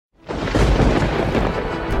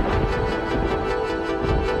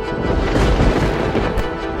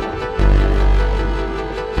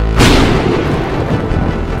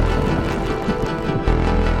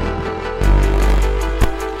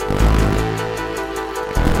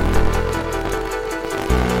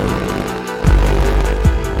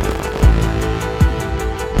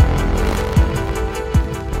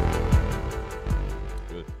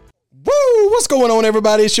going on,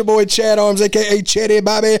 everybody? It's your boy Chad Arms, a.k.a. Chatty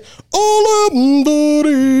Bobby. All up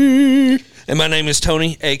the And my name is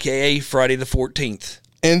Tony, a.k.a. Friday the 14th.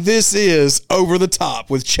 And this is Over the Top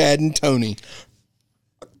with Chad and Tony.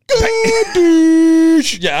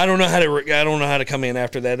 Yeah, I don't know how to come in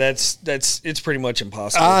after that. It's pretty much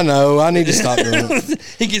impossible. I know. I need to stop doing it.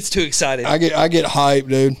 He gets too excited. I get hyped,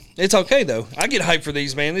 dude. It's okay though. I get hyped for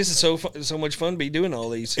these, man. This is so much fun to be doing all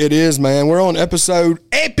these. It is, man. We're on episode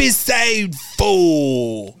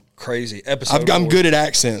 4. Crazy episode. I'm good at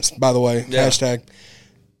accents, by the way. Yeah. Hashtag.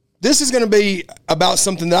 This is going to be about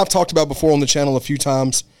something that I've talked about before on the channel a few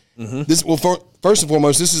times. Mm-hmm. First and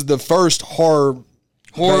foremost, this is the first horror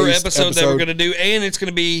episode that we're going to do, and it's going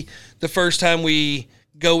to be the first time we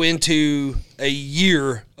go into a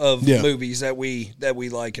year of movies that we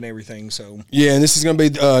like and everything. So yeah, and this is going to be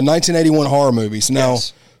 1981 horror movies. Now,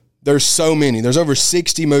 there's so many. There's over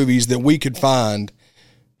 60 movies that we could find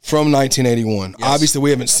from 1981. Yes. Obviously, we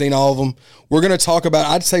haven't seen all of them. We're going to talk about,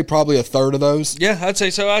 I'd say, probably a third of those. Yeah, I'd say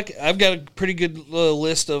so. I've got a pretty good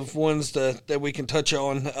list of ones that we can touch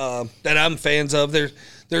on that I'm fans of.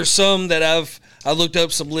 There's some that I looked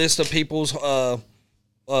up some lists of people's top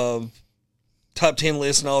 10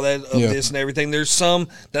 lists and all that of this and everything. There's some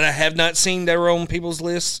that I have not seen that are on people's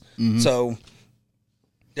lists. Mm-hmm. So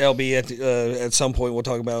that'll be at some point. We'll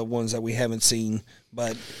talk about ones that we haven't seen,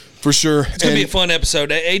 but for sure, it's gonna be a fun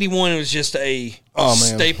episode. 81 was just a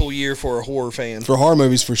staple year for a horror fan. For horror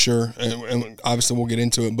movies, for sure, and obviously we'll get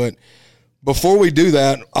into it. But before we do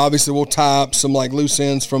that, obviously we'll tie up some like loose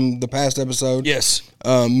ends from the past episode. Yes,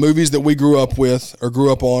 movies that we grew up with or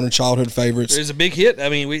grew up on, or childhood favorites. There's a big hit. I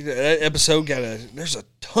mean, that episode there's a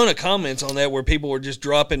ton of comments on that where people were just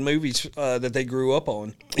dropping movies that they grew up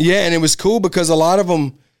on. Yeah, and it was cool because a lot of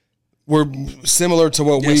them were similar to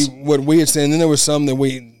what we had seen. And then there was some that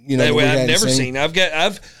I've never seen.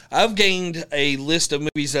 I've gained a list of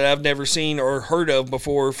movies that I've never seen or heard of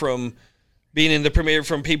before from being in the premiere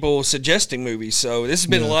from people suggesting movies. So this has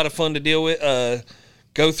been a lot of fun to deal with,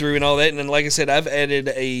 go through and all that. And then, like I said, I've added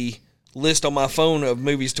a list on my phone of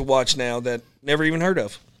movies to watch now that never even heard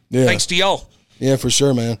of. Yeah. Thanks to y'all. Yeah, for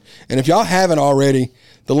sure, man. And if y'all haven't already,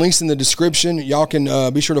 the link's in the description. Y'all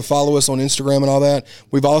can be sure to follow us on Instagram and all that.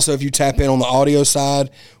 We've also, if you tap in on the audio side,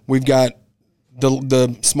 we've got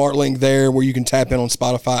the smart link there where you can tap in on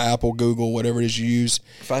Spotify, Apple, Google, whatever it is you use.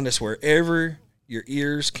 Find us wherever your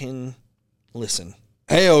ears can listen.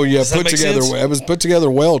 Hell yeah, it was put together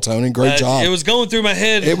well, Tony. Great job. It was going through my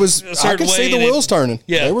head. It was. I could see the wheels turning.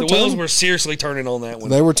 Yeah, the wheels were seriously turning on that one.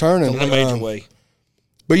 They were turning in a major way.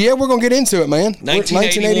 But yeah, we're gonna get into it, man.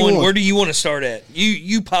 1981. Where do you want to start at?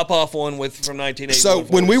 You pop off one from 1981. So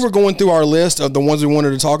when we were going through our list of the ones we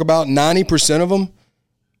wanted to talk about, 90% of them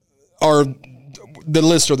are the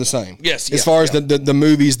lists are the same. Yes, as far as the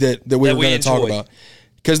movies that we were going to talk about.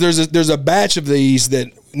 Because there's a batch of these that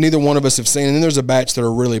neither one of us have seen, and then there's a batch that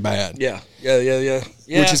are really bad. Yeah.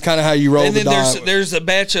 Which is kind of how you roll the dice. There's a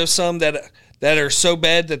batch of some that are so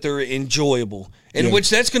bad that they're enjoyable, and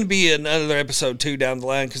which that's going to be another episode too down the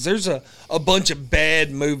line, because there's a bunch of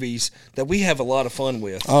bad movies that we have a lot of fun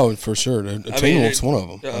with. Oh, for sure. Teen Wolf's one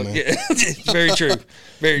of them. Yeah, very true.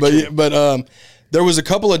 Very true. But there was a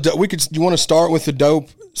couple of you want to start with the dope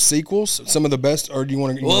sequels, some of the best, or do you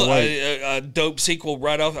want to? A dope sequel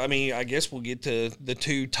right off. I mean, I guess we'll get to the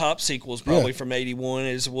two top sequels probably from 81.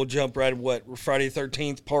 Is we'll jump right at Friday the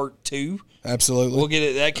 13th Part 2. Absolutely, we'll get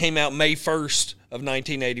it. That came out May 1st of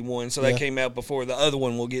 1981, so that came out before the other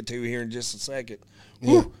one. We'll get to here in just a second.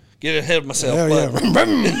 Yeah. Get ahead of myself.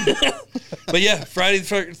 But yeah, Friday the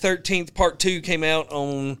 13th Part 2 came out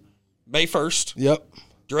on May 1st. Yep.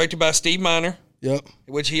 Directed by Steve Miner. Yep.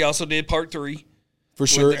 Which he also did Part 3. For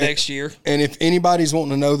sure. The next year. And if anybody's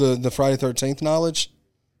wanting to know the Friday 13th knowledge,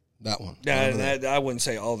 that one. I wouldn't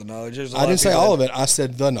say all the knowledge. I didn't say all of it. I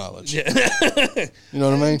said the knowledge. Yeah. You know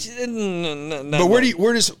what I mean? But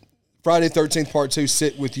where does Friday 13th Part 2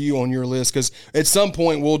 sit with you on your list? Because at some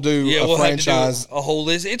point we'll do a franchise. Have to do a whole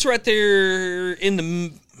list. It's right there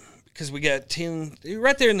because we got 10,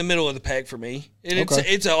 right there in the middle of the pack for me. And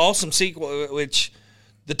it's an awesome sequel, which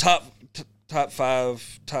the top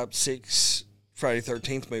 5, top 6 Friday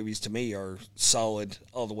 13th movies to me are solid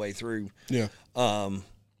all the way through. Yeah.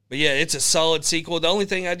 But yeah, it's a solid sequel. The only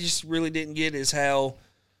thing I just really didn't get is how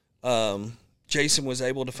Jason was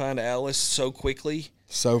able to find Alice so quickly.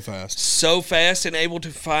 So fast. And able to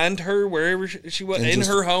find her wherever she was, in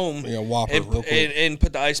her home. Yeah, whop her real quick. And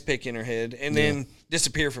put the ice pick in her head and then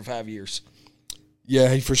disappear for 5 years.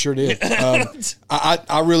 Yeah, he for sure did.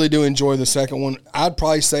 I really do enjoy the second one. I'd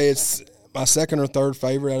probably say it's my second or third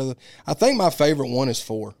favorite out of I think my favorite one is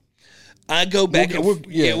 4. I go back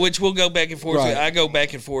yeah. which we'll go back and forth. Right. I go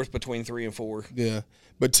back and forth between 3 and 4. Yeah.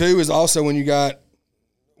 But 2 is also when you got,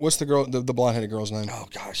 what's the girl, the blonde-headed girl's name? Oh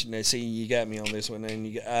gosh, see, you got me on this one. And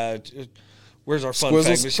you where's our fun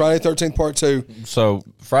Squizzles, fact? Friday the 13th Part 2. So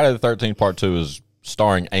Friday the 13th Part 2 is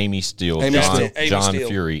starring Amy Steele, John Steele.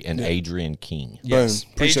 Fury, and Adrian King. Yes.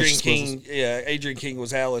 Boom. Appreciate Adrian you, King. Squizzles. Yeah, Adrian King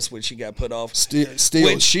was Alice when she got put off.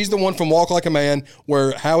 Steele, she's the one from Walk Like a Man,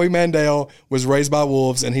 where Howie Mandel was raised by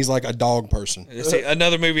wolves, and he's like a dog person. See,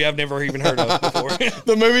 another movie I've never even heard of before.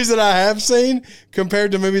 The movies that I have seen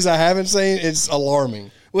compared to movies I haven't seen, it's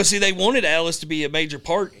alarming. Well, see, they wanted Alice to be a major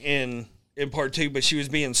part in Part 2, but she was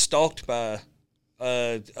being stalked by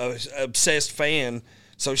a obsessed fan.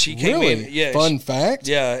 So she came Really? in. Yeah. Fun fact?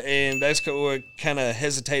 Yeah, and that's what kind of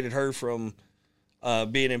hesitated her from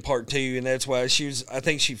being in Part 2, and that's why I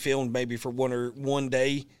think she filmed maybe for one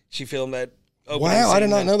day. She filmed that opening Wow, I scene. did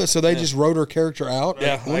not know that. So they just wrote her character out?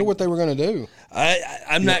 Yeah. I wonder what they were going to do.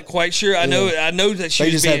 I'm not quite sure. I know that she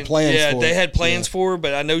They was just had plans for they her. had plans for her,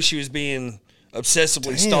 but I know she was being obsessively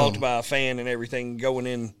Damn. stalked by a fan and everything go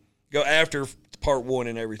after Part 1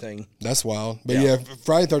 and everything. That's wild. But yeah,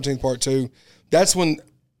 Friday the 13th Part 2, that's when,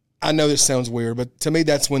 I know this sounds weird, but to me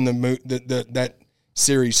that's when that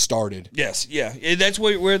series started. Yes, yeah. That's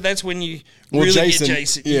that's when you Well, really Jason, get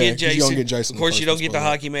Jason. yeah, You 'cause get you don't Jason. get Jason Of course, in you the don't first get the place.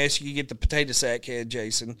 hockey mask. You get the potato sack head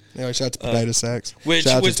Jason, Yeah, shout out to Potato Sacks. which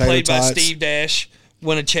Shout out to was Tater played by Tots. Steve Dash.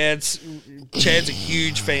 One of Chad's a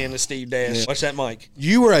huge fan of Steve Dash. Watch that mic.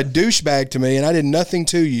 You were a douchebag to me, and I did nothing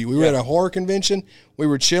to you. We were at a horror convention. We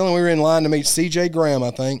were chilling. We were in line to meet C.J. Graham, I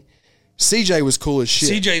think. C.J. was cool as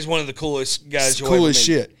shit. CJ's one of the coolest guys you'll cool ever as meet.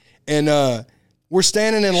 shit. And we're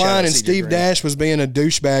standing in Shout line, out and CJ Steve Graham. Dash was being a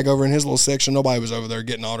douchebag over in his little section. Nobody was over there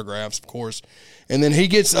getting autographs, of course. And then he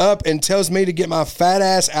gets up and tells me to get my fat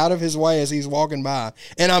ass out of his way as he's walking by.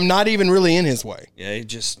 And I'm not even really in his way. Yeah, he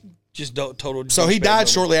just total. So he douchebag died moment.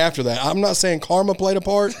 shortly after that. I'm not saying karma played a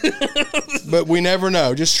part, but we never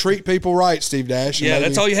know. Just treat people right, Steve Dash. and Yeah, maybe-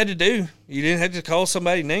 that's all you had to do. You didn't have to call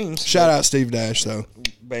somebody names. Shout out Steve Dash, though.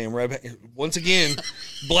 Bam, right back. Once again,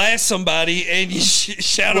 blast somebody and you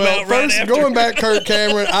shout them Well, out right first, after. going back Kirk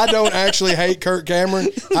Cameron, I don't actually hate Kirk Cameron.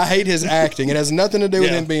 I hate his acting. It has nothing to do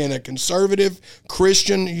with Yeah. him being a conservative,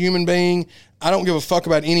 Christian human being. I don't give a fuck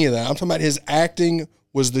about any of that. I'm talking about his acting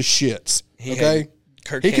was the shits. Okay?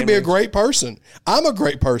 Kirk He could be a Cameron. great person. I'm a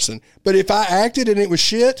great person. But if I acted and it was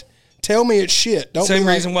shit, tell me it's shit. Don't Same be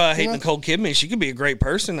like, reason why I hate you know, Nicole Kidman. She could be a great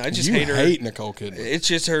person. I just you hate her. Nicole Kidman. It's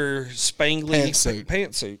just her spangly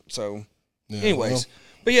pantsuit. So, Yeah, anyways, well.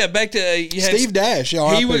 but yeah, back to you had Steve Dash.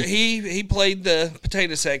 Yeah, He RIP. was he played the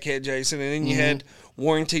potato sack head Jason, and then you Mm-hmm. had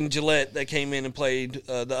Warrington Gillette that came in and played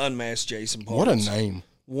the unmasked Jason. What a Barnes. name.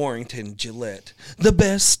 Warrington Gillette, the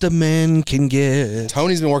best a man can get.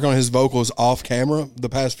 Tony's been working on his vocals off camera the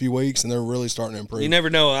past few weeks, and they're really starting to improve. You never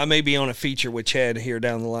know. I may be on a feature with Chad here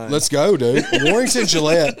down the line. Let's go, dude. Warrington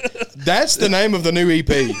Gillette. That's the name of the new EP.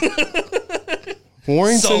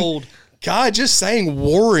 Warrington. Sold. God, just saying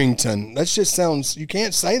Warrington. That just sounds, you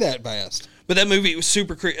can't say that fast. But that movie was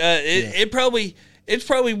super creepy. It's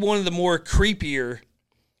probably one of the more creepier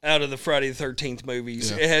out of the Friday the 13th movies.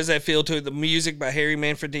 Yeah. It has that feel to it. The music by Harry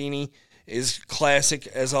Manfredini is classic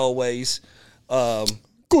as always. And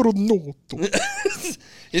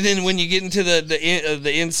then when you get into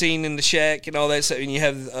the end scene in the shack and all that stuff, and you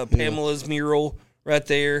have Pamela's mural right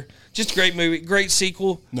there, just a great movie, great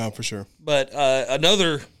sequel. No, for sure. But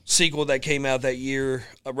another sequel that came out that year,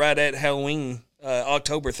 right at Halloween,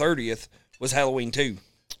 October 30th, was Halloween 2.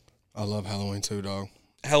 I love Halloween 2, dog.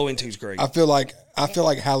 Halloween 2 is great. I feel like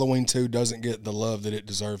Halloween 2 doesn't get the love that it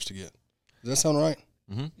deserves to get. Does that sound right?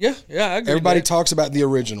 Yeah, I agree. Everybody with that. talks about the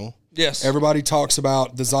original. Yes. Everybody talks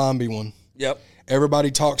about the zombie one. Yep.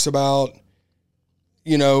 Everybody talks about,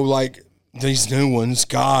 like these new ones.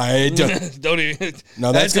 God. Don't even.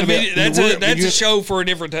 No, that's gonna be that's a show for a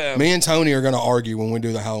different time. Me and Tony are going to argue when we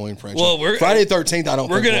do the Halloween franchise. Well, Friday the 13th, I don't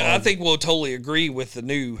We're think gonna. we'll I argue. think we'll totally agree with the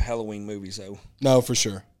new Halloween movies, though. No, for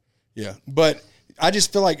sure. Yeah. But I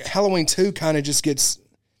just feel like Halloween 2 kind of just gets,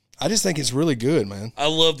 I just think it's really good, man. I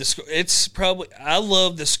love the score. I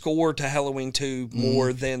love the score to Halloween 2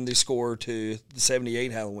 more than the score to the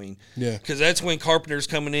 78 Halloween. Yeah. Because that's when Carpenter's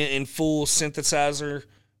coming in full synthesizer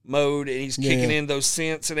mode and he's kicking in those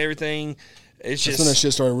synths and everything. It's That's just when that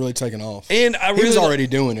shit started really taking off. and I He really was already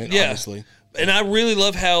doing it, yeah. obviously. And I really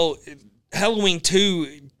love how Halloween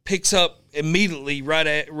 2 picks up immediately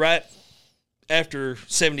right after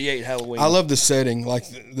 78 Halloween. I love the setting, like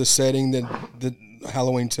the setting that the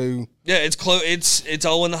Halloween 2. Yeah, it's close. It's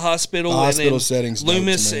all in the hospital. The hospital and then setting's dope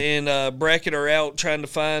Loomis to me. and Brackett are out trying to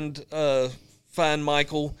find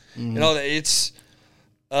Michael and all that.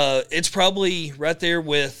 It's probably right there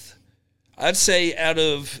with, I'd say, out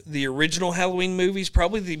of the original Halloween movies,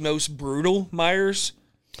 probably the most brutal Myers,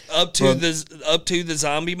 up to the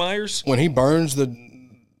zombie Myers. When he burns the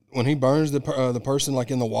person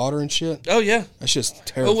like in the water and shit. Oh yeah, that's just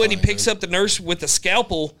terrible. But when he picks up the nurse with the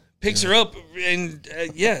scalpel, picks her up, and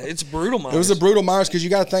it's brutal Myers. It was a brutal Myers because you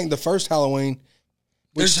got to think the first Halloween.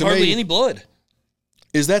 There's hardly any blood.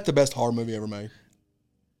 Is that the best horror movie ever made?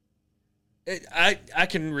 I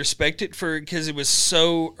can respect it because it was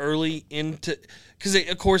so early into, because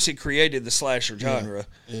of course it created the slasher genre,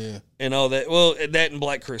 and all that. Well, that and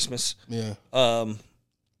Black Christmas. Yeah.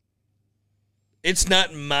 It's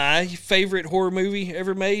not my favorite horror movie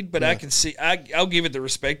ever made, but I can see I'll give it the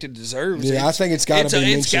respect it deserves. Yeah, I think it's got to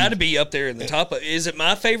be. It's got to be up there in the top. Is it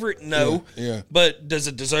my favorite? No. Yeah. But does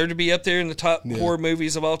it deserve to be up there in the top horror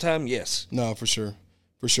movies of all time? Yes. No, for sure.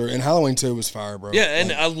 For sure. And Halloween 2 was fire, bro. Yeah,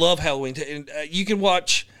 and I love Halloween 2. And you can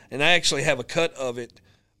watch, and I actually have a cut of it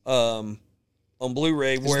on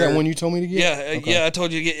Blu-ray. Is that one you told me to get? Yeah, yeah, I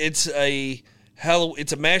told you to get. It's a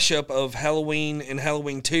mashup of Halloween and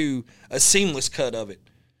Halloween 2, a seamless cut of it.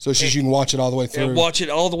 So you can watch it all the way through? And watch it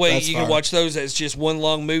all the way. That's you fire. can watch those as just one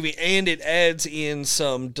long movie, and it adds in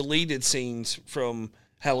some deleted scenes from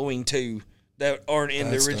Halloween 2 that aren't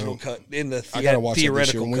in the original cut, in the I gotta watch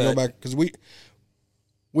theoretical when we cut. go back, because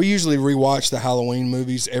we usually rewatch the Halloween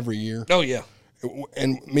movies every year. Oh, yeah.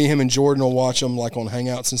 And me, him, and Jordan will watch them like on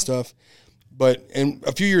Hangouts and stuff. But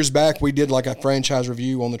a few years back, we did like a franchise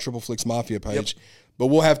review on the Triple Flicks Mafia page. Yep. But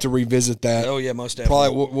we'll have to revisit that. Oh yeah, most definitely.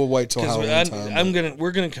 Probably we'll wait till Halloween time.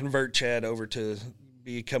 We're gonna convert Chad over to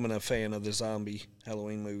becoming a fan of the zombie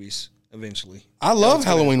Halloween movies eventually. I love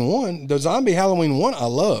Halloween 1. The zombie Halloween 1 I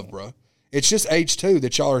love, bro. It's just H2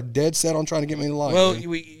 that y'all are dead set on trying to get me to like. Well,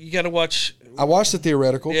 you got to watch. I watched the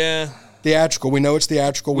theoretical. Yeah. Theatrical. We know it's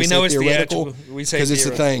theatrical. We know it's theatrical. We say because it's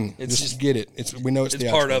a thing. Just get it. We know it's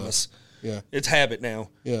theatrical. Part of us. Yeah. It's habit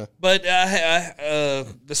now. Yeah. But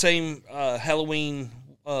the same Halloween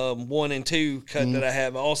 1 and 2 cut that I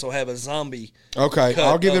have, I also have a zombie. Okay,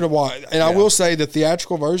 I'll give it a watch. And I will say the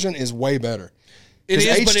theatrical version is way better. It is,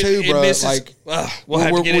 H2, but it bro, misses. like we'll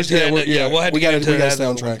have to get into that. We'll have to get into that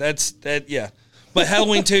soundtrack. That's that. Yeah, but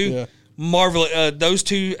Halloween 2, marvelous. Those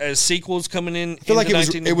two as sequels coming in. I feel like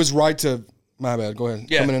it was right to. My bad. Go ahead.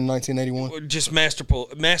 Yeah. Coming in 1981. Just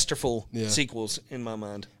masterful sequels in my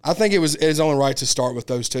mind. I think it is only right to start with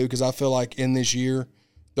those two because I feel like in this year,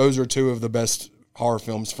 those are two of the best horror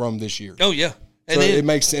films from this year. Oh yeah. And so it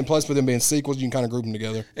makes sense. Plus, with them being sequels, you can kind of group them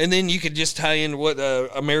together. And then you could just tie in what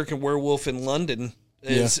American Werewolf in London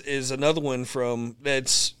is another one from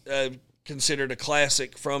that's considered a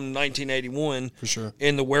classic from 1981 for sure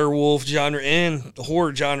in the werewolf genre and the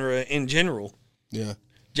horror genre in general. Yeah.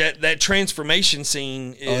 That transformation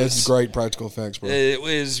scene is it's great practical effects, bro.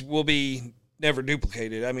 Will be never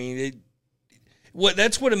duplicated. I mean,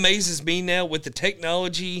 that's what amazes me now with the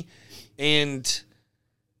technology and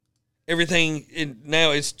everything.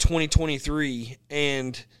 Now it's 2023,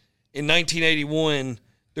 and in 1981,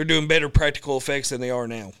 they're doing better practical effects than they are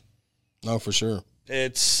now. Oh, for sure.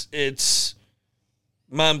 It's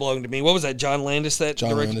mind blowing to me. What was that? John Landis that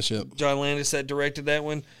directed that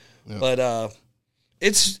one, but.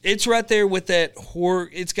 It's right there with that horror.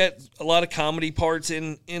 It's got a lot of comedy parts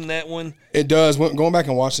in that one. It does. Going back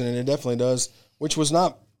and watching it definitely does, which was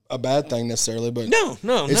not a bad thing necessarily. But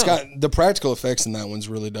it's got the practical effects in that one's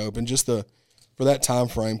really dope, and just for that time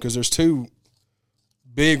frame because there's two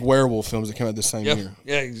big werewolf films that came out the same year.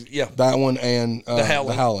 Yeah. That one and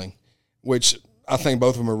The Howling, which I think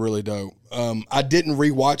both of them are really dope. I didn't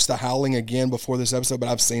rewatch The Howling again before this episode, but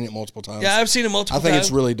I've seen it multiple times. Yeah, I've seen it multiple times. I think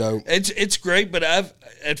it's really dope. It's great, but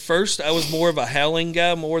at first I was more of a Howling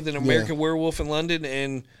guy more than American Werewolf in London,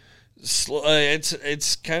 and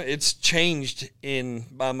it's changed in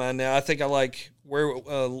my mind now. I think I like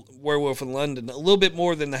Werewolf in London a little bit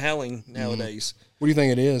more than The Howling nowadays. What do you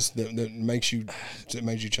think it is that makes you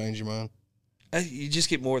change your mind? You just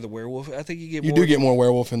get more of the werewolf. I think you get more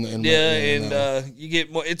werewolf in the you get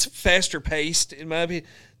more. It's faster paced in my opinion.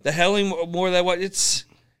 The Howling more that way. It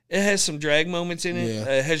has some drag moments in it.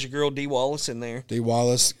 It has your girl Dee Wallace in there. Dee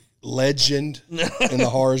Wallace, legend in the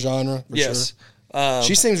horror genre. For sure.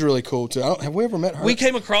 She seems really cool too. Have we ever met her? We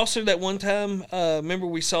came across her that one time. Remember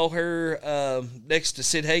we saw her next to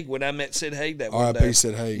Sid Haig when I met Sid Haig that one day. R.I.P.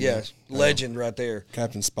 Sid Haig. Yeah, legend right there.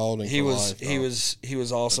 Captain Spaulding. He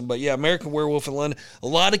was awesome. But yeah, American Werewolf in London. A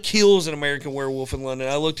lot of kills in American Werewolf in London.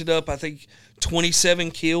 I looked it up. I think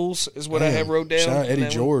 27 kills is what I have wrote down. Shout out Eddie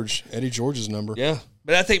George. Eddie George's number. Yeah.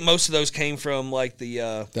 But I think most of those came from like the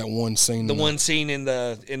that one scene. The one scene in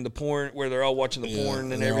the porn where they're all watching the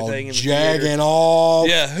porn and everything. All jagging off.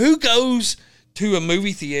 Yeah. Who goes to a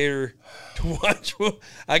movie theater to watch?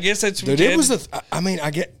 I guess that's dude. It was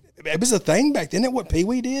it was a thing back then. Isn't that what Pee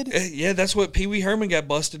Wee did? Yeah, that's what Pee Wee Herman got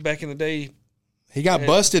busted back in the day. He got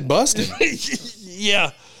busted.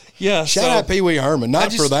 Yeah. Yeah. Shout out Pee Wee Herman.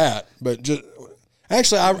 Not for that, but just.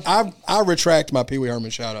 Actually, I retract my Pee Wee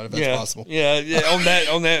Herman shout out if that's possible. Yeah. On that.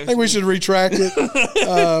 I think we should retract it.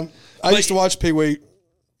 I used to watch Pee Wee.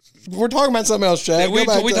 We're talking about something else, Chad. We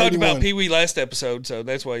talked about Pee Wee last episode, so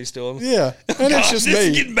that's why he's still. Yeah, and it's just this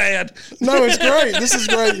me. Is getting bad. No, it's great. This is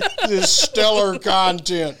great. This is stellar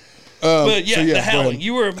content. But The Howling.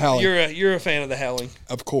 You're a fan of The Howling,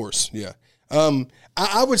 of course. Yeah.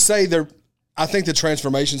 I would say I think the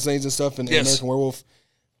transformation scenes and stuff in American Werewolf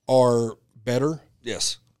are better.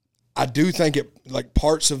 Yes. I do think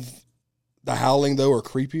parts of The Howling though are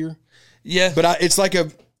creepier. Yeah. But it's like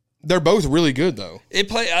they're both really good though.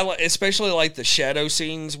 Especially like the shadow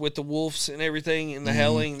scenes with the wolves and everything in The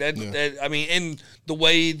Howling. That I mean, and the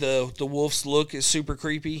way the wolves look is super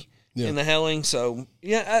creepy in The Howling. So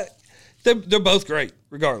they're both great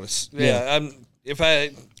regardless. Yeah.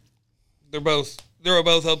 They're both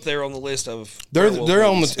up there on the list of they're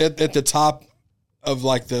on at the top of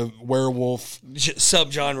like the werewolf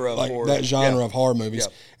subgenre of horror. That genre of horror movies.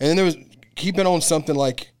 Yeah. And then there was keeping on something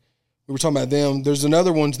like we were talking about them. There's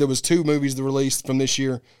another one. There was 2 movies that released from this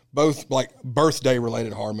year, both like birthday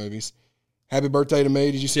related horror movies. Happy Birthday to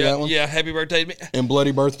Me. Did you see that one? Yeah, Happy Birthday to Me. And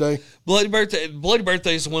Bloody Birthday. Bloody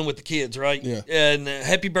Birthday is the one with the kids, right? Yeah. And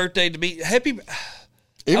Happy Birthday to Me.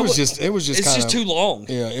 It was just it's just too long.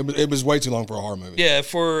 Yeah, it was way too long for a horror movie. Yeah,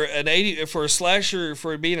 for a slasher,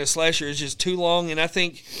 for being a slasher, it's just too long. And I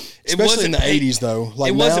think especially in the 80s though,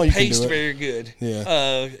 like it now wasn't you can paced do it. very good.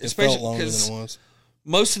 Yeah, especially it felt longer than it was.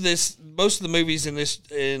 Most of the movies in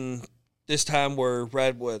this time were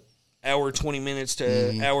right hour 20 minutes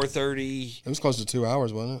to hour 30. It was close to 2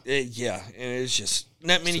 hours, wasn't it? Yeah, and it's just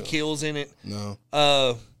not many kills in it. No.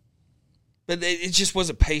 But it just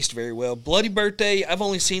wasn't paced very well. Bloody Birthday, I've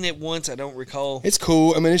only seen it once. I don't recall. It's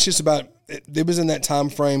cool. I mean, it's just about it was in that time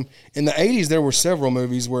frame. In the 80s, there were several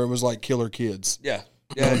movies where it was like killer kids. Yeah.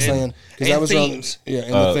 You know what I'm saying? Because that was themes.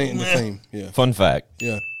 in the theme. Yeah. Fun fact.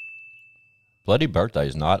 Yeah. Bloody Birthday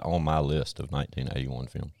is not on my list of 1981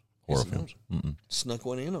 films. Horror films. Snuck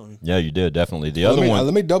one in on him. Yeah, you did, definitely. The other one.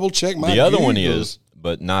 Let me double check my. The other one is,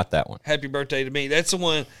 but not that one. Happy Birthday to Me. That's the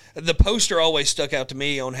one. The poster always stuck out to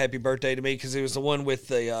me on Happy Birthday to Me because it was the one with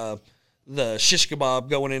the shish kebab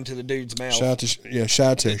going into the dude's mouth. Shout out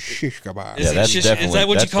to shish kebab. Yeah, that's definitely. Is that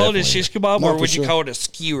what you call it? A shish kebab, or would you call it a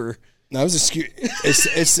skewer? No, it was a skewer.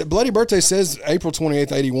 It's Bloody Birthday says April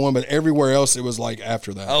 28th, 81, but everywhere else it was like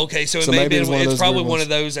after that. Okay, so it's probably one of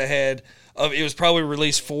those that had. It was probably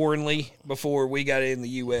released foreignly before we got it in the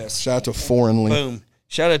U.S. Shout out to foreignly. Boom.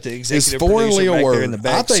 Shout out to executive foreignly producer a back word? there in the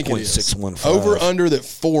back. I think it is. Over under that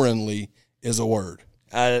foreignly is a word.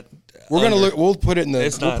 We're gonna look. We'll put it in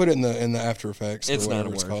the After Effects. It's or not a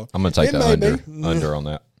whatever it's word. called. I'm gonna take the under on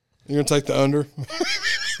that. You're gonna take the under.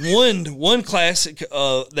 One classic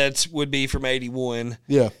that would be from 81.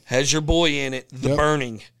 Yeah, has your boy in it. The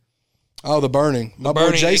Burning. Oh, The Burning. My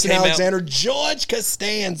boy Jason Alexander, George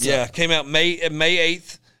Costanza. Yeah, came out May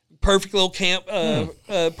 8th. Perfect little camp.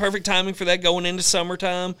 Perfect timing for that going into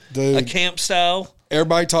summertime. Dude, a camp style.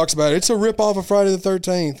 Everybody talks about it. It's a ripoff of Friday the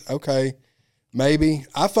 13th. Okay, maybe.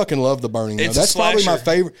 I fucking love The Burning. Though. That's probably my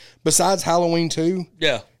favorite. Besides Halloween 2.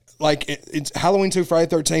 Yeah. Like it's Halloween 2,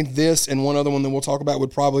 Friday 13th. This and one other one that we'll talk about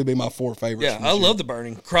would probably be my 4 favorites. Yeah, I love The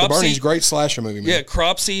Burning. The Burning's a great slasher movie. Man. Yeah,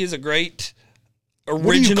 Cropsy is a great original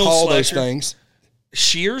what do you call slasher. Those things?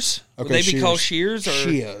 Shears? Okay, would they be called shears? Or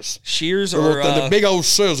shears or the big old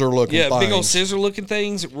scissor looking things. Yeah, big old scissor looking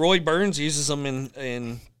things. Roy Burns uses them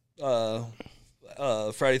in Friday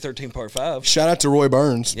 13th Part 5. Shout out to Roy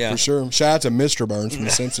Burns, for sure. Shout out to Mr. Burns from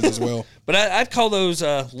The Simpsons as well. But I'd call those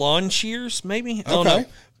lawn shears, maybe? I don't know.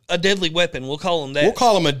 A deadly weapon. We'll call them that. We'll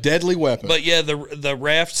call them a deadly weapon. But yeah, the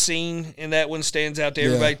raft scene in that one stands out to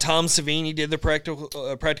everybody. Tom Savini did the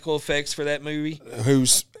practical effects for that movie.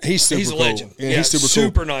 He's super He's a cool. legend. Yeah, he's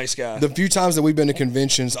super nice guy. The few times that we've been to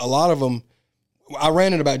conventions, a lot of them, I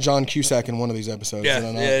ran it about John Cusack in one of these episodes.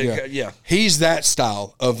 Yeah. He's that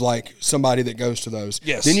style of like somebody that goes to those.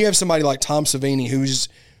 Yes. Then you have somebody like Tom Savini who's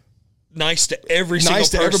nice to every single nice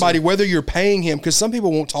to person. everybody, whether you're paying him, because some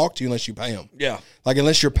people won't talk to you unless you pay them. Yeah. Like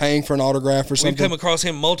unless you're paying for an autograph or We've something. come across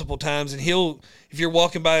him multiple times, and if you're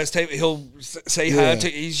walking by his table, he'll say hi to.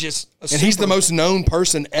 He's just he's the most known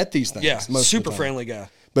person at these things. Yeah, most super of the time. friendly guy.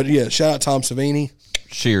 But yeah, shout out Tom Savini.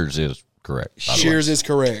 Shears is correct. Shears is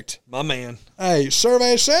correct. My man. Hey,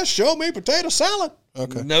 survey says show me potato salad.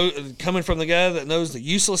 Okay. No, coming from the guy that knows the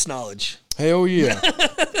useless knowledge. Hell yeah.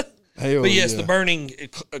 Hell But yes, yeah. the Burning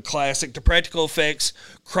classic, the practical effects,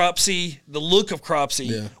 Cropsey, the look of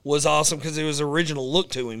Cropsey was awesome because it was an original look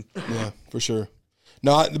to him. Yeah, for sure.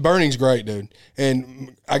 No, the Burning's great, dude.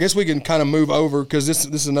 And I guess we can kind of move over because this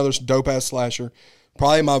is another dope ass slasher.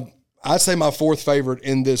 Probably I'd say my fourth favorite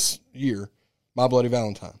in this year, My Bloody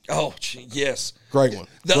Valentine. Oh, yes. Great one.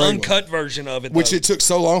 The Great uncut version of it, Which though. it took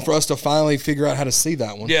so long for us to finally figure out how to see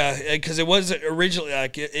that one. Yeah, because it wasn't originally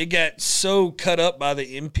like it got so cut up by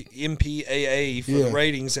the MPAA for the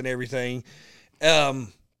ratings and everything.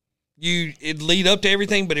 It'd lead up to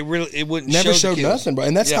everything, but it wouldn't Never show showed the kills. nothing, bro.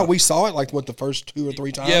 And that's how we saw it. Like the first 2 or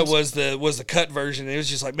 3 times. Yeah, it was the cut version. It was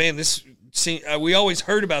just like, man, we always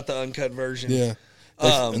heard about the uncut version. Yeah.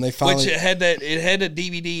 And they finally, which it had a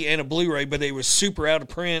DVD and a Blu-ray, but it was super out of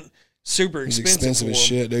print, super expensive. Expensive as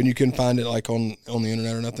shit, dude. And you couldn't find it like on the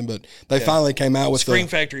internet or nothing. But they finally came out with Screen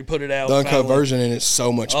Factory put it out. the uncut finally. version, and it's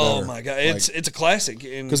so much better. Oh my god, it's a classic.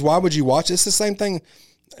 Because why would you watch? It's the same thing.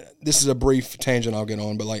 This is a brief tangent I'll get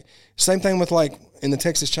on, but like same thing with like in the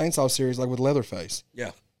Texas Chainsaw series, like with Leatherface. Yeah.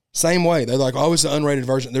 Same way. They're like, oh, it's the unrated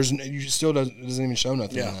version. You still doesn't even show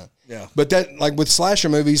nothing. Yeah. In that. Yeah. But that like with slasher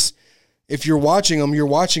movies, if you're watching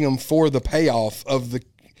them for the payoff of the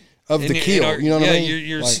kill. You know what I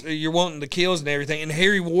mean? You're wanting the kills and everything. And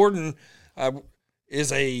Harry Warden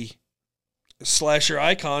is a slasher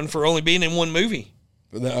icon for only being in one movie.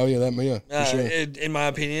 For sure. In my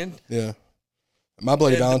opinion. Yeah. My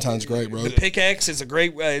Bloody Valentine's great, bro. The pickaxe is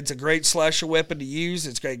it's a great slasher weapon to use.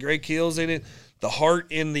 It's got great kills in it. The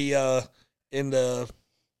heart in the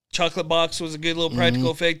chocolate box was a good little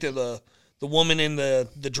practical effect of the woman in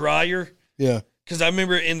the dryer. Yeah. Because I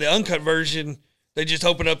remember in the uncut version, they just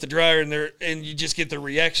open up the dryer and you just get the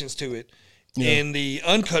reactions to it. Yeah. In the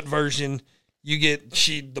uncut version, you get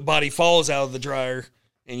the body falls out of the dryer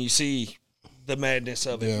and you see the madness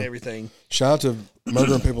of it and everything. Shout out to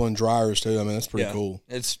murdering people in dryers too. I mean, that's pretty cool.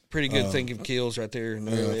 It's pretty good thinking kills right there.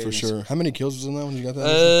 For sure. How many kills was in that one? You got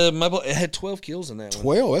that? It had 12 kills in that one.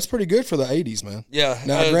 12? That's pretty good for the 80s, man. Yeah.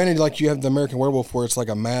 Now, granted, like you have the American Werewolf where it's like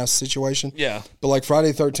a mass situation. Yeah. But like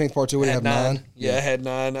Friday the 13th Part 2, would have 9? Yeah, it had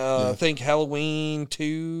 9. I think Halloween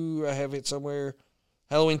 2, I have it somewhere.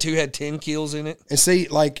 Halloween 2 had 10 kills in it. And see,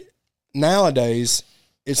 like nowadays,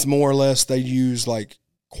 it's more or less they use like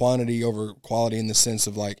quantity over quality in the sense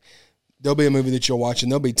of like there'll be a movie that you'll watch and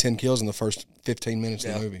there'll be 10 kills in the first 15 minutes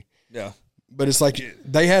of the movie. Yeah. But it's like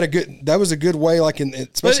they had that was a good way, like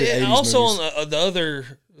especially but 80s also movies. on the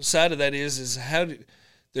other side of that is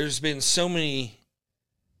there's been so many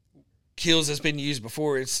kills that's been used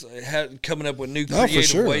before. It's coming up with new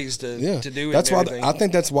creative ways to do it. That's why I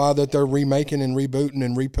think that's why that they're remaking and rebooting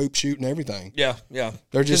and repoop shooting everything. Yeah, yeah.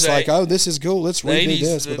 They're just like, oh, this is cool. Let's redo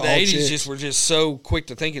this. The 80s were just so quick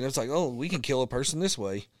to thinking. It's like, oh, we can kill a person this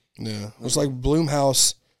way. Yeah, it's like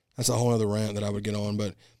Blumhouse. That's a whole other rant that I would get on,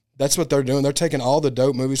 but that's what they're doing. They're taking all the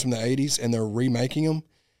dope movies from the 80s and they're remaking them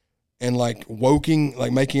and like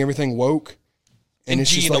making everything woke. And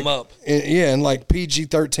it's just like, them up. And like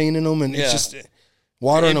PG-13 in them, and it's just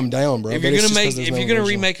watering them down, bro. If you're gonna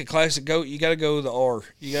remake a classic goat, you gotta go the R.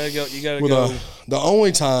 You gotta go. The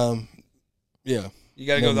only time, you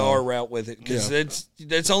gotta go the R route with it because that's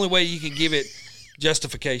the only way you can give it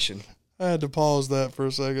justification. I had to pause that for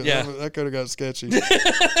a second. Yeah, that could have got sketchy.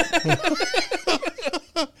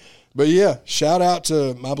 But yeah, shout out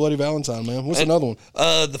to My Bloody Valentine, man. What's another one?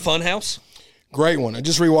 The Funhouse. Great one. I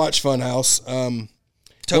just rewatched Funhouse.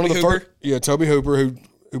 Toby Hooper. Toby Hooper,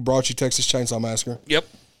 who brought you Texas Chainsaw Massacre. Yep.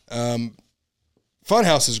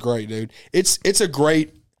 Funhouse is great, dude. It's a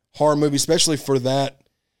great horror movie, especially for that.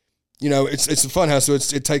 You know, it's a Funhouse,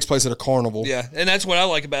 so it takes place at a carnival. Yeah, and that's what I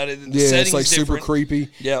like about it. The it's like super creepy.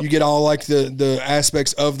 Yeah, you get all like the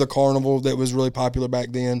aspects of the carnival that was really popular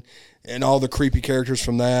back then, and all the creepy characters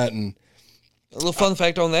from that. And a little fun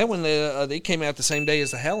fact on that one: they came out the same day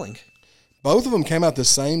as The Howling. Both of them came out the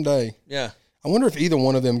same day. Yeah. I wonder if either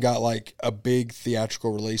one of them got like a big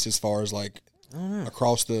theatrical release as far as like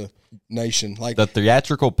across the nation. Like the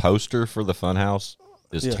theatrical poster for the Funhouse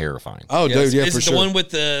is terrifying. Oh, dude, yeah, is for it sure. the one with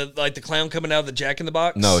the clown coming out of the Jack in the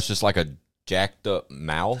Box? No, it's just like a jacked up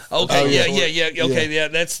mouth. Okay, yeah. Okay, yeah.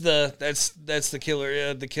 That's the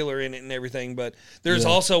killer, the killer in it and everything. But there's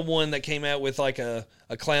also one that came out with like a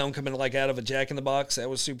clown coming like out of a Jack in the Box. That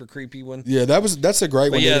was super creepy one. Yeah, that's a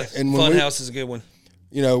great one. Yeah, and Funhouse is a good one.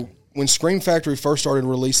 You know, when Scream Factory first started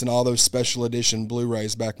releasing all those special edition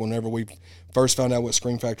Blu-rays back whenever we first found out what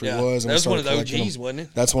Scream Factory was. And that was one of the OGs, wasn't it?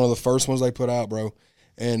 That's one of the first ones they put out, bro.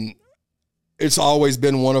 And it's always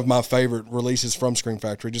been one of my favorite releases from Scream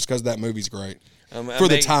Factory just because that movie's great. For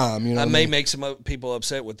the time, you know. I may make some people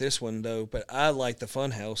upset with this one, though, but I like the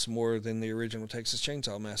Funhouse more than the original Texas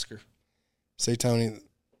Chainsaw Massacre. See, Tony.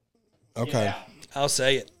 Okay. Yeah. I'll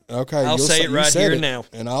say it. Okay. I'll say it right here now.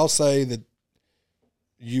 And I'll say that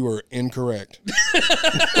you are incorrect.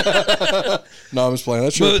 No, I'm just playing.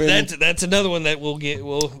 That's your opinion. That's another one that we'll get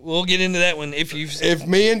into that one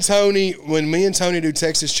when me and Tony do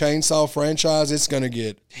Texas Chainsaw franchise, it's gonna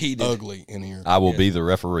get ugly in here. I will be the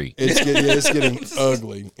referee. It's getting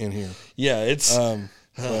ugly in here. Yeah, it's.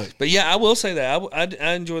 But yeah, I will say that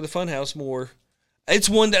I enjoy the Funhouse more. It's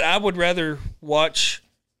one that I would rather watch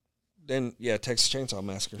than Texas Chainsaw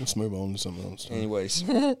Massacre. Let's move on to something else. Anyways.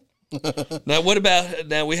 Now, what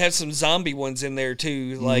about we have some zombie ones in there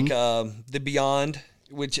too, like The Beyond,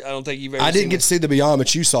 which I don't think you've ever. I didn't get to see The Beyond,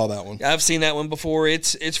 but you saw that one. I've seen that one before.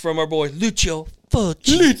 It's from our boy Lucio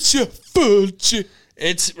Fulci. Lucio Fulci.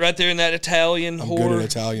 It's right there in that Italian horror. Good at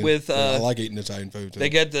Italian. With I like eating Italian food too. They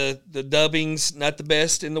got the dubbings, not the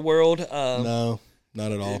best in the world. No,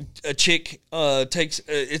 not at all. A chick takes.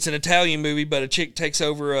 It's an Italian movie, but a chick takes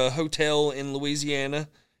over a hotel in Louisiana,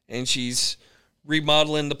 and she's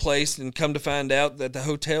remodeling the place, and come to find out that the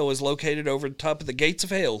hotel is located over the top of the gates of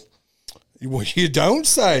hell. Well, you don't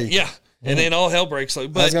say. Yeah, and then all hell breaks loose.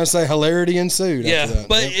 I was going to say hilarity ensued. Yeah, after that.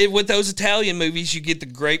 but with those Italian movies, you get the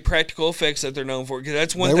great practical effects that they're known for. Because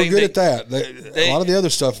that's one thing. They were good at that. A lot of the other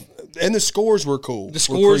stuff, and the scores were cool. The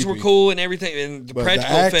scores were cool and everything, and the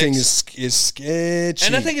practical the acting effects is sketchy.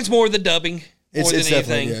 And I think it's more the dubbing. It's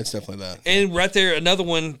definitely, yeah, it's definitely that. And right there, another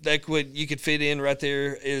one that you could fit in right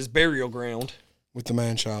there is Burial Ground. With the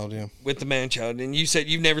man-child, yeah. With the man-child. And you said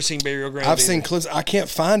you've never seen Burial Ground. I've seen clips. I can't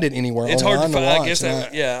find it anywhere. It's hard to find. Watch, I guess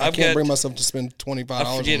I can't bring myself to spend $25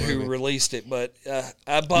 I forget who released it, but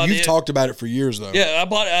I bought it. You've talked about it for years, though. Yeah, I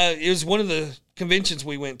bought it. It was one of the conventions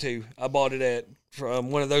we went to. I bought it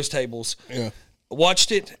from one of those tables. Yeah.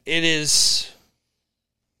 Watched it. It is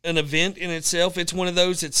an event in itself. It's one of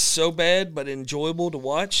those, it's so bad but enjoyable to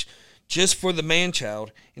watch just for the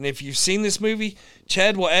man-child. And if you've seen this movie,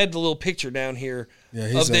 Chad will add the little picture down here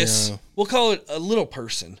of this. We'll call it a little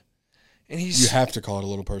person. And you have to call it a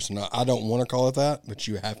little person. I don't want to call it that, but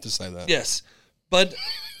you have to say that. Yes. But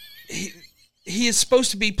he is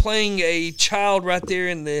supposed to be playing a child right there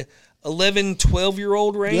in the 11,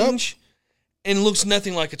 12-year-old range and looks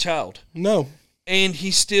nothing like a child. No. And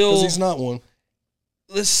he still... Because he's not one.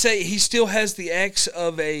 Let's say he still has the acts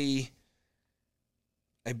of a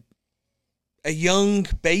young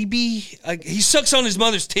baby. He sucks on his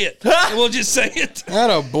mother's tit. We'll just say it.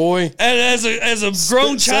 Atta boy. And as a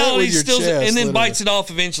grown child, he still and then bites it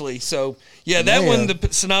off eventually. So yeah, that one. The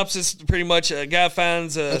synopsis pretty much: a guy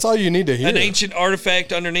finds that's all you need to hear. An ancient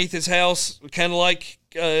artifact underneath his house, kind of like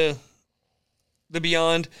The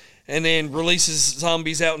Beyond, and then releases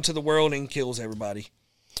zombies out into the world and kills everybody.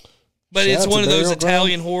 But it's one of those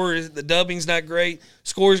Italian horror. The dubbing's not great.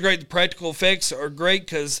 Score's great. The practical effects are great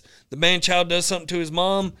because the man-child does something to his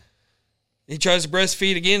mom. He tries to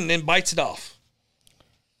breastfeed again and then bites it off.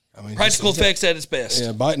 I mean, practical effects at its best.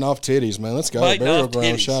 Yeah, biting off titties, man. Let's go. Burial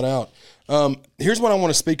Ground, shout out. Here's what I want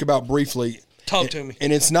to speak about briefly. Talk to me.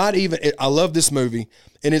 And it's not even, I love this movie,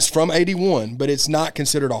 and it's from 81, but it's not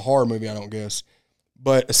considered a horror movie, I don't guess.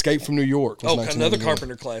 But Escape from New York was another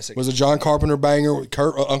Carpenter classic. Was a John Carpenter banger.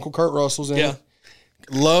 Uncle Kurt Russell's in it.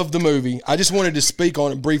 Love the movie. I just wanted to speak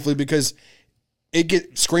on it briefly because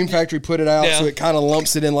Scream Factory put it out, so it kind of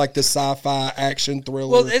lumps it in like the sci-fi action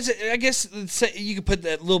thriller. Well, I guess you could put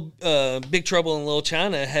that little Big Trouble in Little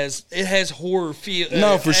China has horror feel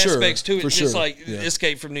aspects to it, just like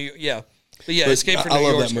Escape from New York. Yeah. But Escape from New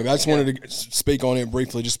York. I love that movie. I just wanted to speak on it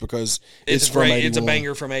briefly just because it's from 81. It's a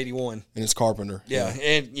banger from 81. And it's Carpenter.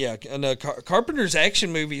 And Carpenter's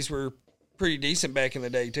action movies were pretty decent back in the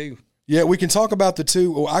day, too. Yeah, we can talk about the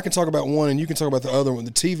two. Well, I can talk about one, and you can talk about the other one,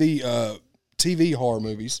 the TV horror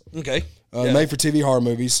movies. Okay. Made-for-TV horror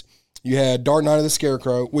movies. You had Dark Knight of the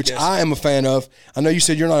Scarecrow, which I am a fan of. I know you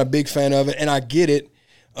said you're not a big fan of it, and I get it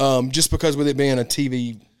just because with it being a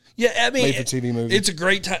TV Yeah, I mean, made-for-TV movie. It's a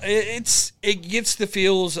great time. It gets the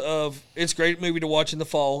feels of it's a great movie to watch in the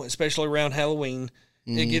fall, especially around Halloween.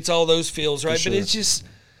 Mm-hmm. It gets all those feels right, but it's just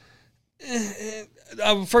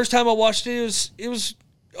First time I watched it was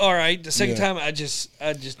all right. The second time, I just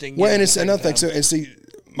didn't. Well, and it's another thing. So, and see,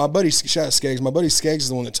 my buddy Skeggs. My buddy Skeggs is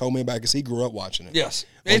the one that told me about it because he grew up watching it. Yes,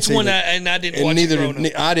 it's one I didn't watch.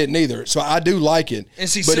 I didn't either. So I do like it. And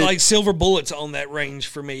see, so like Silver Bullet's on that range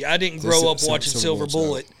for me. I didn't grow up watching Silver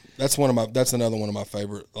Bullet. That's another one of my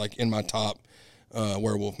favorite, like in my top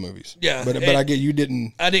werewolf movies. Yeah, but I get you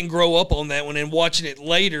didn't. I didn't grow up on that one, and watching it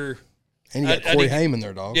later. And you got Corey Haim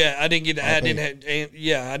there, dog. Yeah, I didn't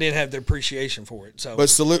have the appreciation for it. So, but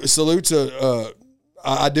salute to.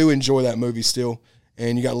 I do enjoy that movie still,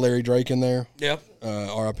 and you got Larry Drake in there. Yep.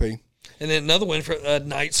 R.I.P. And then another one for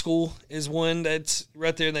Night School is one that's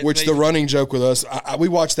right there. Which the running joke with us, we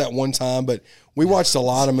watched that one time, but we watched a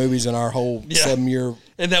lot of movies in our whole 7-year.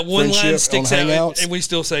 And that one line sticks out, and we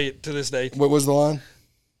still say it to this day. What was the line?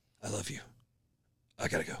 I love you. I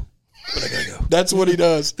gotta go. But I gotta go. That's what he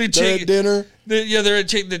does. They're at dinner.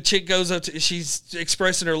 The chick goes up to, she's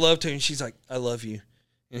expressing her love to him. She's like, I love you.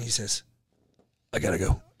 And he says, I gotta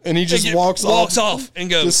go. And he just walks off and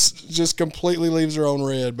goes. Just completely leaves her on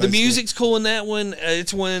red. Basically. The music's cool in that one.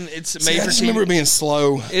 It's made for I just remember it being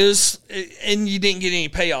slow. It was, and you didn't get any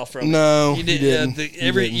payoff from it. No, you didn't.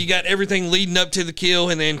 You got everything leading up to the kill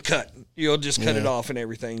and then cut. You'll just cut it off and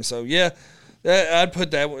everything. So, yeah, I'd put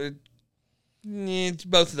that one. Yeah,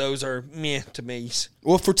 both of those are meh to me.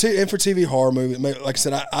 Well, for TV horror movie, like I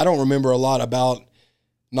said, I don't remember a lot about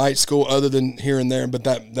Night School other than here and there, but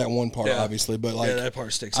that one part obviously. But like that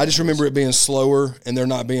part sticks. I just remember it being slower and there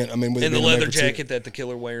not being. I mean, with and the leather jacket that the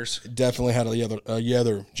killer wears. Definitely had a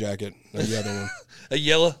leather jacket, a yellow one. A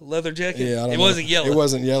yellow leather jacket. Yeah, it wasn't yellow. It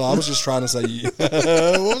wasn't yellow. I was just trying to say.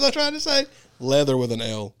 What was I trying to say? Leather with an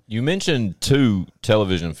L. You mentioned 2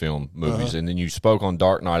 television film movies, and then you spoke on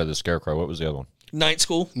Dark Night of the Scarecrow. What was the other one? Night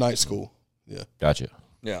School. Night School. Yeah. Gotcha.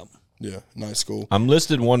 Yeah. Yeah. Night School. I'm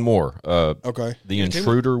listed one more. Okay. The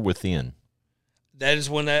Intruder Within. That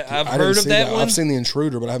is one that I've heard of that one. I've seen The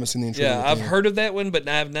Intruder, but I haven't seen The Intruder. Yeah, I've heard of that one, but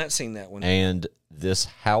I have not seen that one. And This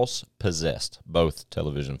House Possessed, both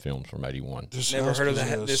television films from 81. Never heard of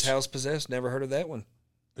that. This House Possessed. Never heard of that one.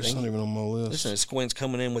 It's not even on my list. Listen, Squint's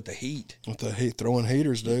coming in with the heat. With the heat, throwing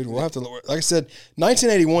heaters, dude. We'll have to, like I said,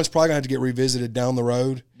 1981 is probably going to have to get revisited down the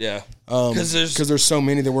road. Yeah. Because there's so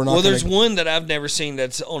many that we're not. Well, there's one that I've never seen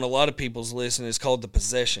that's on a lot of people's list, and it's called The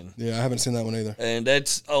Possession. Yeah, I haven't seen that one either. And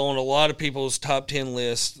that's on a lot of people's top 10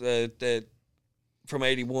 list that from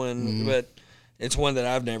 81, but it's one that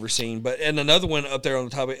I've never seen. And another one up there on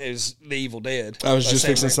the top is The Evil Dead. I was just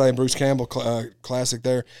fixing to say Bruce Campbell classic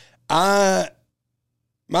there.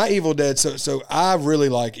 My Evil Dead, so I really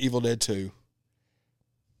like Evil Dead 2,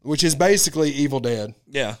 which is basically Evil Dead.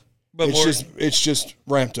 Yeah, but it's just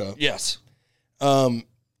ramped up. Yes. Army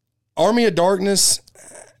of Darkness,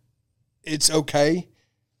 it's okay.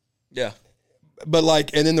 Yeah. But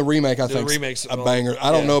and then the remake, I think, remake's a banger.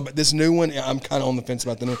 I don't know, but this new one, I'm kind of on the fence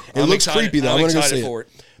about the new one. It looks creepy though. I'm going to go see it.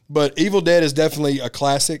 But Evil Dead is definitely a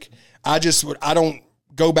classic. I don't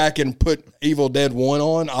go back and put Evil Dead 1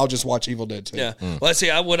 on. I'll just watch Evil Dead 2. Yeah. Well, let's see.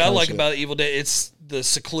 What I like about Evil Dead, it's the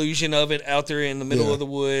seclusion of it out there in the middle of the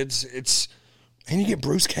woods. And you get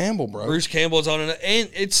Bruce Campbell, bro. Bruce Campbell's on it. And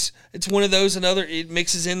it's one of those, it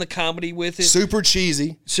mixes in the comedy with it. Super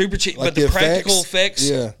cheesy. But the practical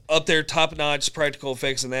effects up there, top-notch practical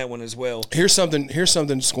effects in that one as well. Here's something,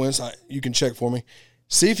 Squints, you can check for me.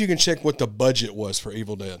 See if you can check what the budget was for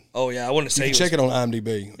Evil Dead. Oh yeah, I want to say. You can check it on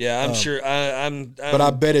IMDb. Yeah, I'm sure. But I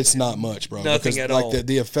bet it's not much, bro. Nothing at all.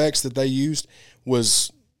 The effects that they used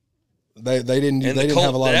was they didn't have a lot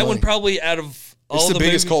of money. That one probably out of all the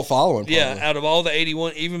biggest cult following. Probably. Yeah, out of all the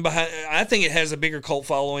 81, even behind, I think it has a bigger cult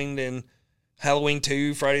following than Halloween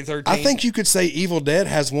 2, Friday the 13th. I think you could say Evil Dead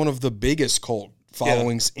has one of the biggest cult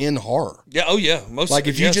followings in horror. Yeah, oh yeah.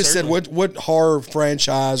 If you just certainly said what horror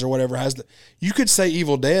franchise or whatever you could say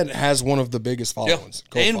Evil Dead has one of the biggest followings.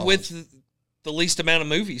 Yeah. And with the least amount of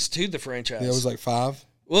movies to the franchise. Yeah, it was like 5.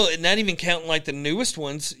 Well, not even counting the newest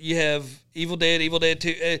ones, you have Evil Dead, Evil Dead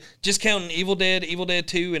 2. Just counting Evil Dead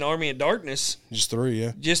 2, and Army of Darkness. Just 3,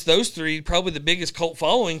 yeah. Just those 3, probably the biggest cult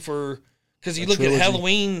following for. Because you look trilogy. At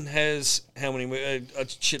Halloween has how many? A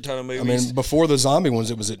shit ton of movies. I mean, before the zombie ones,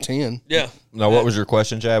 it was at 10. Yeah. Now, what was your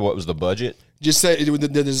question, Chad? What was the budget? Just say.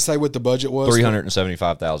 Did it say what the budget was?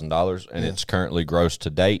 $375,000, and it's currently gross to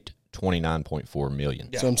date $29.4 million.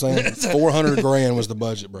 Yeah. So I'm saying $400,000 was the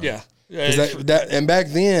budget, bro. Yeah. And back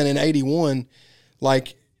then in 81,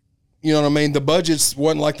 you know what I mean. The budgets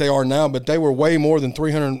wasn't like they are now, but they were way more than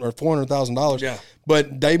 $300,000 or $400,000. Yeah.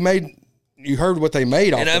 But they made you heard what they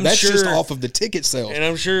made off. And That's just off of the ticket sales. And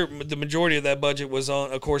I'm sure the majority of that budget was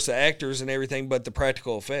on, of course, the actors and everything, but the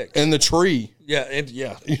practical effects and the tree. Yeah, you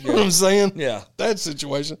know what I'm saying? Yeah, that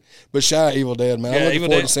situation. But shout out Evil Dead, man. I'm looking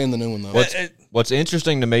forward to seeing the new one though. What's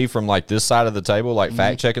interesting to me from like this side of the table, like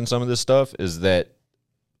fact checking some of this stuff, is that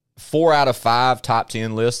 4 out of 5 top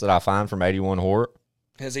 10 lists that I find from 81 Horror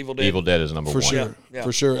has Evil Dead. Evil Dead is number one. Sure. Yeah.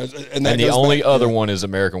 For sure. And the only other one is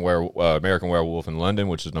American Werewolf in London,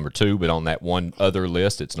 which is number 2. But on that one other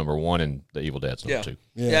list, it's number 1, and the Evil Dead's number 2.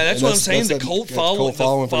 Yeah, that's what I'm saying. The cult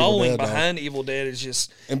following behind Evil Dead is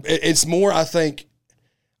just. And it's more. I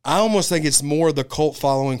almost think it's more the cult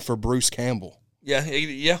following for Bruce Campbell.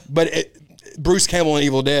 Yeah. But Bruce Campbell and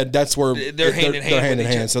Evil Dead, that's where they're hand in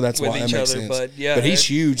hand. So that's why that makes sense. But he's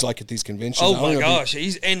huge, like at these conventions. Oh my gosh,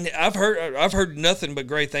 I've heard nothing but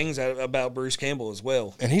great things about Bruce Campbell as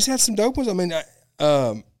well. And he's had some dope ones. I mean,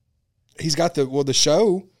 he's got the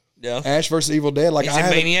show. Yeah, Ash versus Evil Dead. Like he's in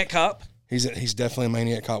Maniac Cop. He's definitely a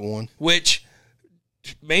Maniac Cop 1. Which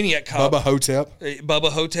Maniac Cop? Bubba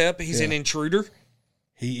Hotep. He's in Intruder.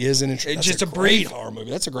 He is an Intruder. That's just a brief horror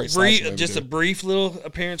movie. That's a great movie. Just a brief little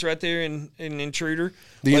appearance right there in Intruder.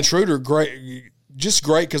 Intruder, great, just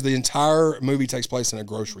great because the entire movie takes place in a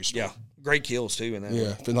grocery store. Yeah, great kills too in that.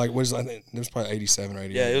 Yeah, one. Like I think it was probably 87 or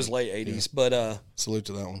 88. Yeah, it was late 80s. But salute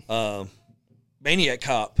to that one. Maniac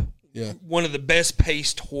Cop. Yeah, one of the best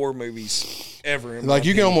paced horror movies ever. Like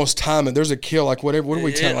you can almost time it. There's a kill. Like whatever. What do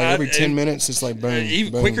we time? Like every 10 minutes, it's like boom.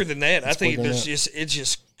 Even boom. Quicker than that. I think it's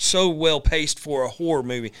just so well paced for a horror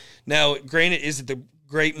movie. Now, granted, is it the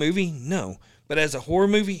great movie? No, but as a horror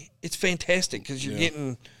movie, it's fantastic because you're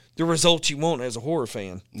getting the results you want as a horror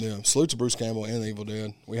fan. Yeah, salute to Bruce Campbell and the Evil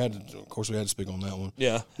Dead. Of course, we had to speak on that one.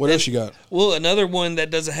 Yeah. What else you got? Well, another one that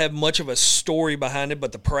doesn't have much of a story behind it,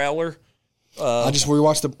 but The Prowler. I just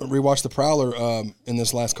rewatched the Prowler in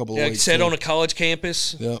this last couple of weeks. Set on a college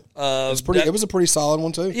campus. Yeah, it was a pretty solid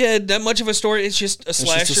one too. Yeah, not much of a story. It's just a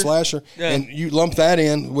slasher. It's just a slasher, and you lump that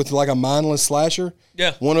in with like a mindless slasher.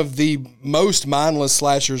 Yeah, one of the most mindless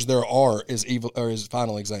slashers there are is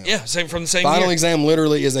Final Exam. Yeah, same from the same. Final Exam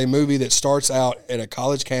literally is a movie that starts out at a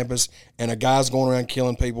college campus and a guy's going around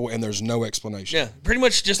killing people and there's no explanation. Yeah, pretty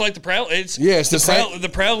much just like the Prowler. It's the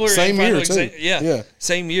Prowler. Same year too. Yeah,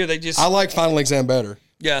 same year. I like Final Exam better.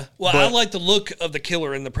 Yeah, well, I like the look of the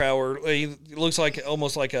killer in the Prowler. He looks like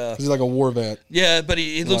almost like a. He's like a war vet. Yeah, but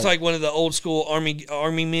he looks like one of the old school army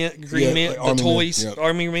men, green men, like the toys,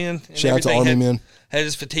 army men. Shout out to army men. Had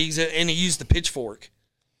his fatigues, and he used the pitchfork.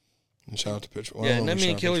 And shout out to pitchfork. Yeah, not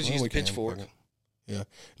many killers use the pitchfork. Yeah,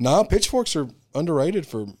 no, pitchforks are underrated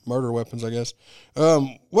for murder weapons, I guess.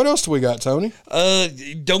 What else do we got, Tony?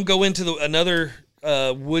 Don't go into another.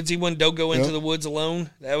 Woodsy one. Don't go into the woods alone.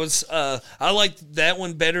 That was I liked that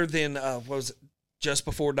one better than what was it, Just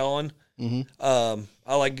Before Dawn. Mm-hmm.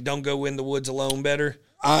 I like Don't Go in the Woods Alone better.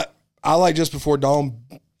 I like Just Before Dawn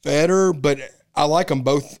better, but I like them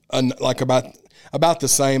both like about the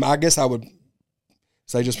same. I guess I would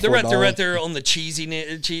say Just Before Dawn. They're right there on the cheesy.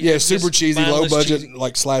 Yeah, super cheesy, low budget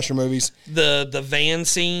like slasher movies. The van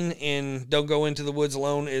scene in Don't Go into the Woods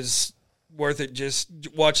Alone is worth it. Just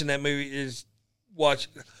watching that movie is. What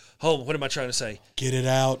am I trying to say? Get it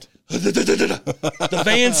out. The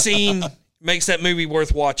van scene makes that movie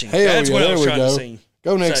worth watching. That's what I was trying to say.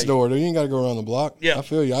 Go next door, dude. You ain't got to go around the block. Yeah, I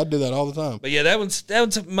feel you. I do that all the time. But yeah, that one's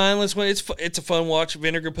a mindless one. It's a fun watch.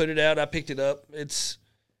 Vinegar put it out. I picked it up. It's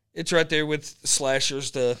right there with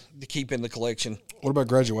slashers to keep in the collection. What about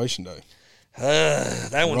Graduation Day?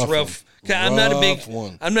 That one's rough. I'm not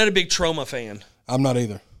a big Trauma fan. I'm not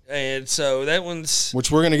either. And so that one's...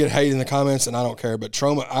 Which we're going to get hate in the comments, and I don't care. But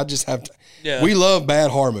Trauma, I just have to... Yeah. We love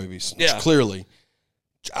bad horror movies, clearly.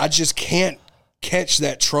 I just can't catch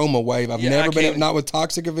that Trauma wave. I've never been... Not with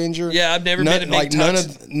Toxic Avenger. Yeah, I've never been a big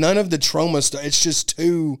none of the Trauma stuff. It's just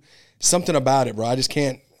too... Something about it, bro. I just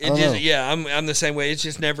can't... I'm the same way. It's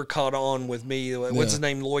just never caught on with me. What's his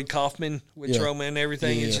name? Lloyd Kaufman with Trauma and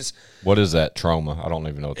everything. It's just what is that Trauma? I don't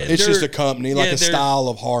even know what that is. It's just a company, like a style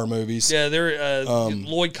of horror movies. Yeah, they're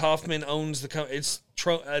Lloyd Kaufman owns the company. It's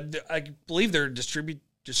I believe they're a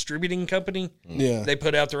distributing company. Yeah, they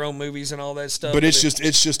put out their own movies and all that stuff. But it's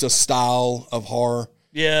just a style of horror.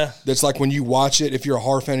 Yeah, that's like when you watch it. If you're a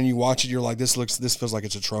horror fan and you watch it, you're like, this feels like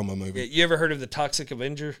it's a Trauma movie. Yeah, you ever heard of the Toxic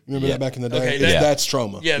Avenger? Remember that back in the day? Okay, that's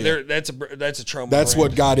Trauma. Yeah, that's a Trauma. That's brand.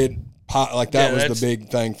 what got it. Like that was the big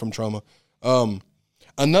thing from Trauma.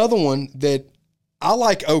 Another one that I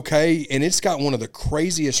like, and it's got one of the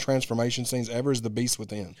craziest transformation scenes ever, is The Beast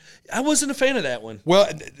Within. I wasn't a fan of that one. Well,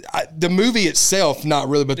 the movie itself, not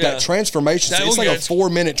really, but that transformation scene, it's like a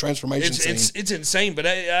 4-minute transformation scene. It's insane, but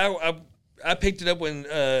I picked it up when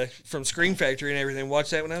from Scream Factory and everything.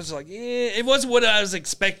 Watched that when I was like, it wasn't what I was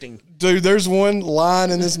expecting. Dude, there's one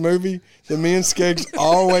line in this movie that me and Skeggs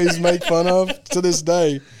always make fun of to this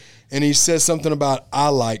day. And he says something about, I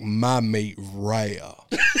like my meat rare.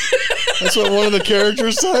 That's what one of the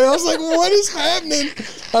characters say. I was like, what is happening?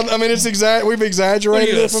 I mean, it's we've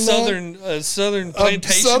exaggerated it from Southern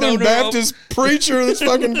plantation Southern owner Baptist preacher that's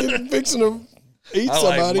fucking fixing to eat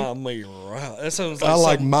somebody. I like my meat rare. That sounds like I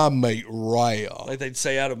like my meat rare. Like they'd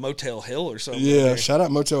say out of Motel Hell or something. Yeah, shout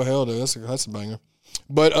out Motel Hell, dude. That's a banger.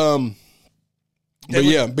 But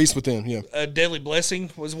yeah, Beast Within, yeah. Deadly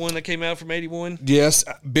Blessing was one that came out from 81. Yes,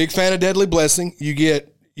 big fan of Deadly Blessing. You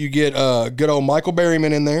get good old Michael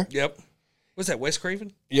Berryman in there. Yep. Was that Wes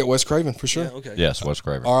Craven? Yeah, Wes Craven for sure. Yeah, okay. Yes, Wes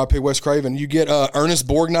Craven. R.I.P. Wes Craven. You get Ernest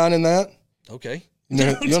Borgnine in that. Okay. You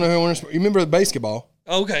don't know who Ernest? You remember the basketball?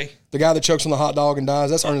 Okay. The guy that chokes on the hot dog and dies.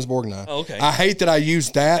 That's Ernest Borgnine. Okay. I hate that I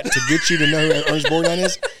used that to get you to know who Ernest Borgnine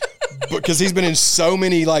is, because he's been in so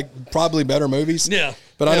many probably better movies. Yeah.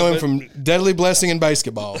 But I know him from Deadly Blessing and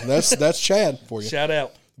basketball. That's Chad for you. Shout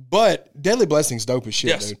out. But Deadly Blessing's dope as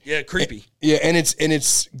shit, dude. Yeah, creepy. Yeah, and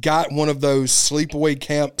it's got one of those sleepaway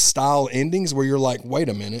camp style endings where you're like, wait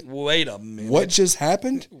a minute, what just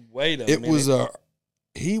happened? Wait a minute. It was a,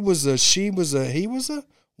 he was a, she was a, he was a.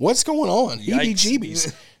 What's going on?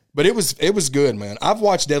 Heebie-jeebies. But it was good, man. I've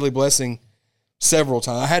watched Deadly Blessing several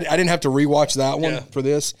times. I didn't have to rewatch that one for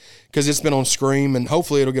this because it's been on Scream, and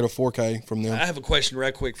hopefully it'll get a 4K from them. I have a question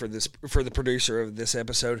right quick for the producer of this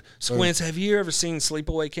episode. Squints, have you ever seen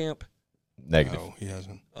Sleepaway Camp? Negative. No, he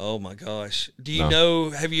hasn't. Oh my gosh. Do you know,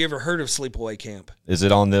 have you ever heard of Sleepaway Camp? Is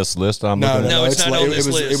it on this list I'm looking at? No, it's not on this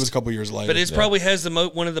list. It was a couple years later. But it probably has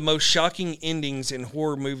one of the most shocking endings in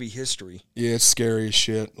horror movie history. Yeah, it's scary as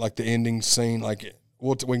shit. Like the ending scene,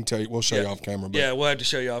 we can tell you, we'll show you off camera. But yeah, we'll have to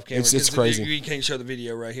show you off camera. It's crazy. You can't show the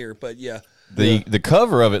video right here, but yeah. The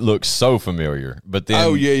cover of it looks so familiar, but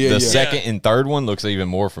then the second and third one looks even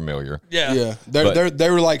more familiar. Yeah. They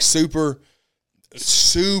were like super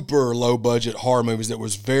low budget horror movies that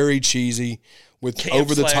was very cheesy with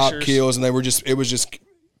over the top kills, and it was just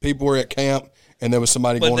people were at camp and there was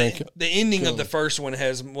somebody going in. The ending of the first one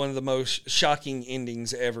has one of the most shocking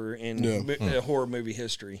endings ever in horror movie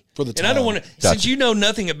history. For the time. And I don't want to, since you know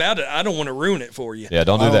nothing about it, I don't want to ruin it for you. Yeah,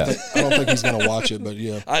 don't do that. I don't think he's going to watch it, but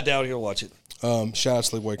yeah. I doubt he'll watch it. Shout out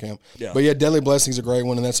Sleepaway Camp. Yeah. But yeah, Deadly Blessing's a great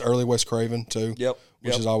one, and that's early Wes Craven too. Yep.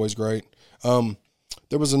 Which is always great.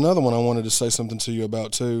 There was another one I wanted to say something to you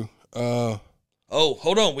about too.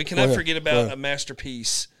 Hold on. We cannot forget about a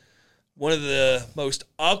masterpiece. One of the most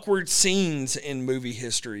awkward scenes in movie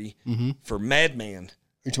history for Madman.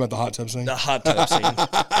 You talking about the hot tub scene? The hot tub scene.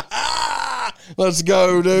 Let's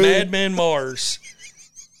go, dude. Madman Mars.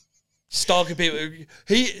 Stalking people.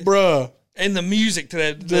 Bruh. And the music to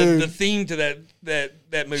that, the theme to that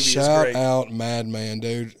movie is great. Shout out Madman,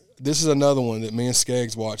 dude. This is another one that me and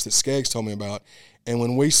Skeggs watched that Skeggs told me about. And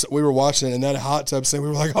when we were watching it in that hot tub scene, we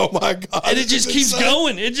were like, oh my God. And it just keeps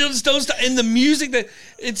going. It just don't stop. And the music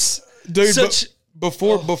it's such...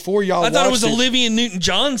 Before y'all watched it. I thought it was Olivia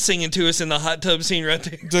Newton-John singing to us in the hot tub scene right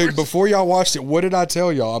there. Dude, before y'all watched it, what did I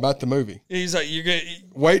tell y'all about the movie? He's like, you're going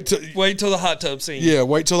to... Wait till the hot tub scene. Yeah,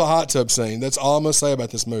 wait till the hot tub scene. That's all I'm going to say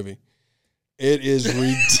about this movie. It is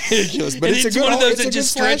ridiculous, but it's one of those that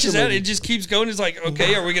just stretches out. It just keeps going. It's like,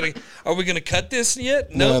 okay, are we gonna cut this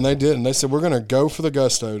yet? No, and they didn't. They said we're gonna go for the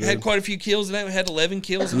gusto. Dude. It had quite a few kills in that. We had 11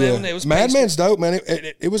 kills in that one. It was Madman's dope, man.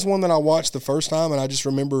 It was one that I watched the first time, and I just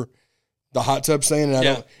remember the hot tub scene, and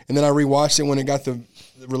and then I rewatched it when it got the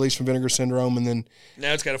release from Vinegar Syndrome, and then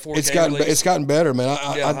now it's got a 4K. It's gotten better, man.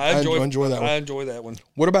 I enjoy that one. I enjoy that one.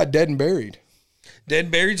 What about Dead and Buried? Dead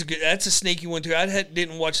and Buried's good. That's a sneaky one too.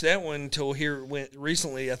 Didn't watch that one until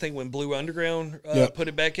recently. I think when Blue Underground put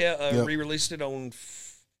it back out, re-released it on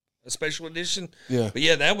a special edition. Yeah, but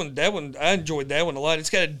yeah, that one I enjoyed that one a lot. It's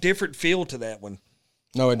got a different feel to that one.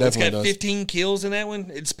 No, it definitely does. It's got 15 kills in that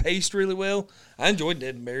one. It's paced really well. I enjoyed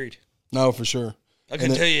Dead and Buried. No, for sure. I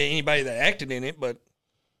couldn't tell you anybody that acted in it, but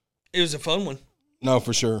it was a fun one. No,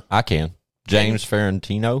 for sure. I can. James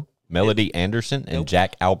Ferrantino, Melody Anderson, and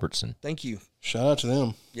Jack Albertson. Thank you. Shout out to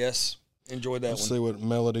them. Yes. Enjoyed that one. Let's see what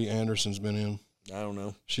Melody Anderson's been in. I don't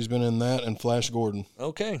know. She's been in that and Flash Gordon.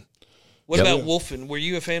 Okay. What about Wolfen? Were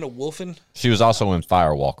you a fan of Wolfen? She was also in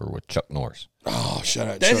Firewalker with Chuck Norris. Oh, shout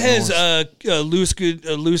out! That Chuck has Norris. Louis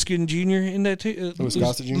Gooden Jr. in that too. Louis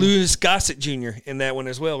Gossett Jr. Louis Gossett Jr. in that one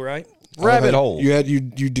as well, right? Rabbit hole. You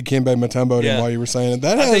Dikembe Mutombo while you were saying it.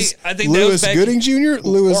 That has I think Louis Gooding Jr.,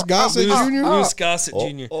 Louis Gossett Jr. Louis Gossett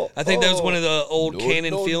Jr. I think that was one of the old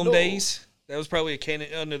Canon film days. That was probably a canon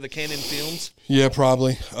under the Canon Films. Yeah,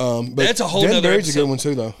 probably. But That's a whole Dead and nother Buried's a episode. good one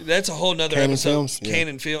too, though. That's a whole nother Canon episode. Films, yeah.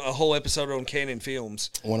 Canon Film, a whole episode on Canon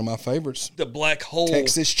Films. One of my favorites. The Black Hole.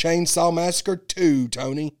 Texas Chainsaw Massacre 2,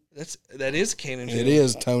 Tony. That is a Canon Film. It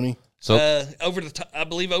is, Tony. So Over the Top, I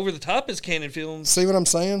believe Over the Top is Canon Films. See what I'm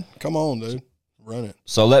saying? Come on, dude. Run it.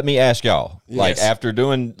 So let me ask y'all, like Yes. after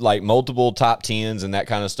doing like multiple top 10s and that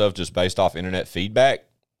kind of stuff just based off internet feedback,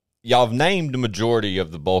 y'all have named the majority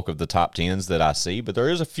of the bulk of the top 10s that I see, but there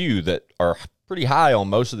is a few that are pretty high on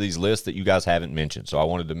most of these lists that you guys haven't mentioned. So I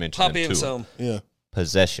wanted to mention Pop them in too. some. Yeah.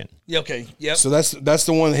 Possession. Yeah, okay. Yep. So that's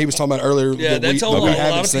the one that he was talking about earlier. Yeah, that that's we, on that we a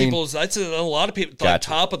haven't lot of seen. people's. That's on a lot of people. Like Gotcha.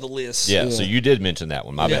 top of the list. Yeah, so you did mention that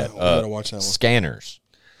one. My Yeah. bad. We gotta watch that one. Scanners.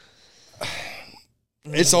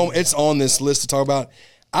 It's on this list to talk about.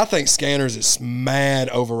 I think Scanners is mad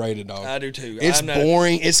overrated, dog. I do too. It's I'm not-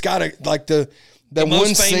 boring. It's got a like the most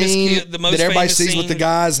one famous scene the most that everybody famous sees with the scene-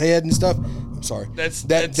 guy's head and stuff. I'm sorry. That's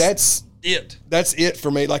it. That's it for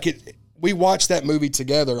me. Like it, we watched that movie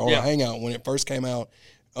together on Yeah. a hangout when it first came out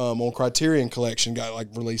on Criterion Collection. Got like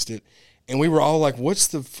released it, and we were all like, "What's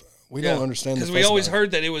the? We don't understand." Because the we fuss always about it.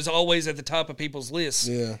 heard that it was always at the top of people's lists.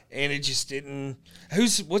 Yeah. And it just didn't.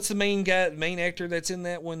 What's the main actor that's in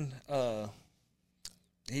that one?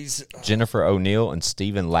 He's Jennifer O'Neill and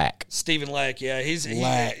Stephen Lack. Stephen Lack. Yeah,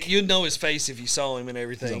 Lack. you'd know his face if you saw him and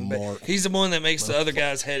everything. He's a But mark. he's the one that makes the other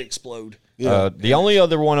guy's head explode. Yeah. The only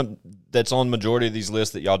other one that's on majority of these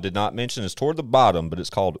lists that y'all did not mention is toward the bottom, but it's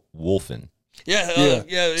called Wolfen. Yeah,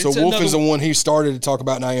 yeah. So Wolf is the one he started to talk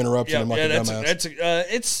about, and I interrupted Yeah, him like yeah. a That's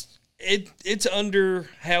dumbass. it's under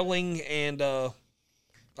Howling and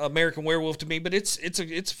American Werewolf to me, but it's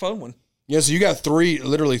a fun one. Yeah, so you got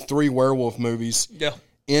literally three werewolf movies Yeah.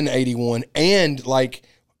 in 81. And like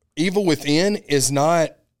Evil Within is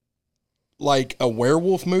not like a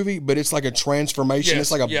werewolf movie, but it's like a transformation. Yes,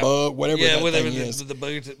 it's like a yeah. bug, whatever Yeah, that whatever thing the, is. the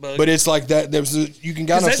bug. But it's like that. There's you can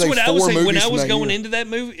kind of that's say what I four was saying movies when I from was that going year. into that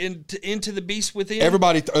movie into the Beast Within.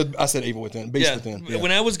 Everybody, I said Evil Within, Beast yeah. Within. Yeah.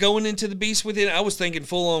 When I was going into the Beast Within, I was thinking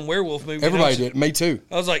full on werewolf movie. Everybody and did. Me too.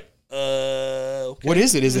 I was like, okay. What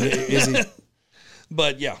is it? Is he?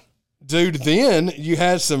 But yeah, Dude, then you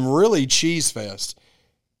had some really cheese fest.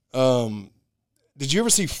 Did you ever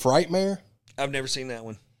see Frightmare? I've never seen that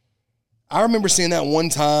one. I remember seeing that one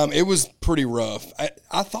time. It was pretty rough.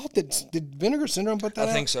 I thought that did Vinegar Syndrome put that out?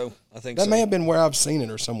 I think so. I think That so. may have been where I've seen it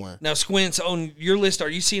or somewhere. Now, Squints, on your list, are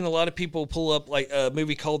you seeing a lot of people pull up like a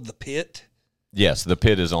movie called The Pit? Yes, The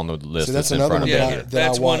Pit is on the list. So that's that's in another front of one me. that Yeah, I- that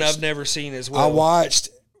that's one watched. I've never seen as well. I watched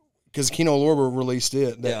because Kino Lorber released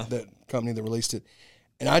it. Yeah. That company that released it,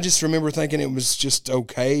 and I just remember thinking it was just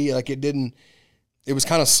okay. Like it didn't. It was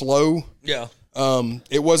kind of slow. Yeah.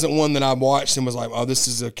 It wasn't one that I watched and was like, "Oh, this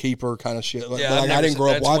is a keeper" kind of shit. Like, Yeah, but, I've like, I never didn't seen- grow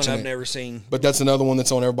up that's one watching I've it. never seen. But that's another one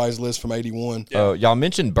that's on everybody's list from 81. Y'all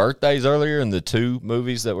mentioned birthdays earlier and the two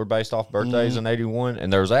movies that were based off birthdays in 81.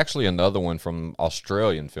 And there was actually another one from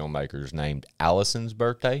Australian filmmakers named Allison's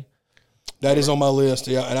Birthday. That is on my list.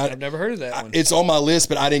 Yeah, and I've never heard of that one. it's on my list,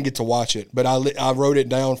 but I didn't get to watch it. But I wrote it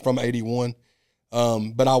down from 81.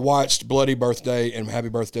 But I watched Bloody Birthday and Happy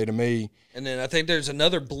Birthday to Me. And then I think there's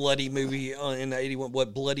another bloody movie in the 81.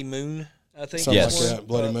 What, Bloody Moon? I think. Something Yes. like that.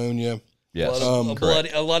 Bloody Moon, yeah. Yes,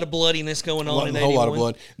 A lot of bloodiness going on in A 81. whole lot of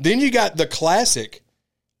blood. Then you got the classic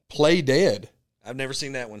Play Dead. I've never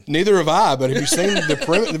seen that one. Neither have I, but have you seen the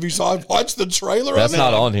premise? Have you watched the trailer That's of it?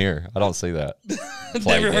 not on here. I don't see that.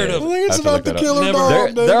 Never heard of I it. think it's Have to about look the that up. killer Never.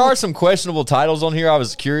 dog. There are some questionable titles on here. I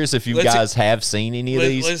was curious if you Let's- guys have seen any of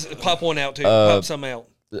these. Let's pop one out too. Pop some out.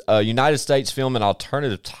 United States film and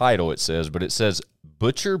alternative title, it says, but it says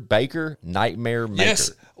Butcher Baker Nightmare Maker.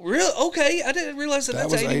 Yes. Real okay. I didn't realize That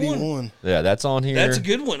that's was 81. 81. Yeah, that's on here. That's a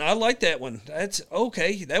good one. I like that one. That's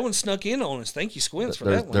okay. That one snuck in on us. Thank you, Squints, for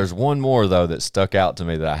that one. There's one more, though, that stuck out to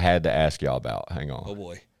me that I had to ask y'all about. Hang on. Oh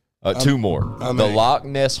boy. Two more. The Loch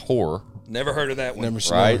Ness Horror, Never heard of that one. Never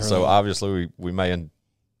right? heard So of it. obviously we may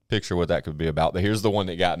picture what that could be about. But here's the one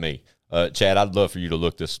that got me. Chad, I'd love for you to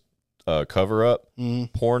look this cover up.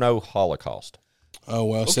 Porno Holocaust. Oh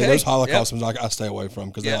well, see Okay, those Holocaust ones I stay away from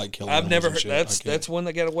because they Yeah, like killing. I've never animals heard. and shit. That's one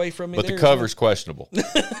that got away from me. But the there. cover's questionable.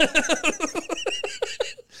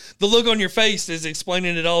 The look on your face is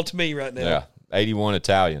explaining it all to me right now. Yeah. 81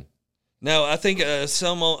 Italian. No, I think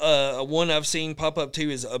one I've seen pop up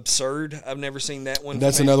too is Absurd. I've never seen that one.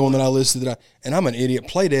 That's another one that I listed. And I'm an idiot.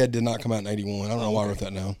 Play Dead did not come out in 81. I don't know why I wrote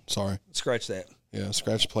that down. Sorry. Scratch that. Yeah,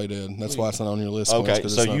 scratch Play Dead. That's why it's not on your list. Okay, Quince,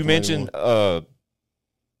 'cause so it's not you from mentioned 81.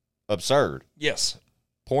 Absurd. Yes.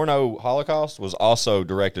 Porno Holocaust was also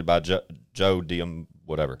directed by Joe Diambuelo.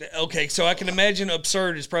 whatever. Okay, so I can imagine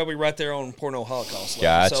Absurd is probably right there on Porno Holocaust level.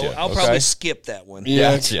 Gotcha. So I'll Okay. probably skip that one.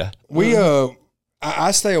 Yeah. Gotcha. We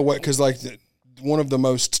I stay away because like one of the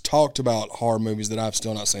most talked about horror movies that I've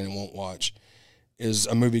still not seen and won't watch is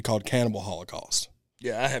a movie called Cannibal Holocaust.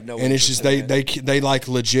 Yeah, I have no. And it's just interest in they like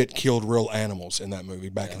legit killed real animals in that movie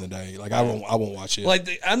back in the day. Like I won't watch it. like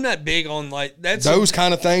I'm not big on like that's Those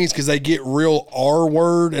kind of things because they get real R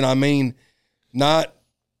word, and I mean not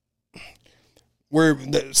where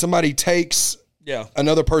somebody takes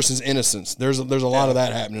another person's innocence. There's a lot of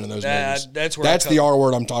that happening in those movies. That's the R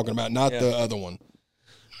word I'm talking about, not the other one.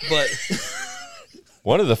 But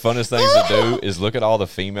one of the funnest things to do is look at all the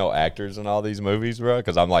female actors in all these movies, bro.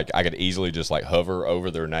 Because I'm like, I could easily just like hover over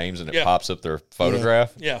their names and it pops up their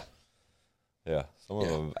photograph. Yeah. Some of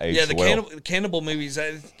them age the well. cannibal movies.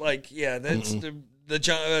 That's the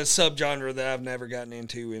subgenre that I've never gotten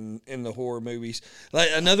into in the horror movies. Like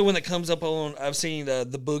another one that comes up on, I've seen the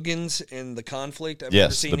Boogans and the Conflict. I've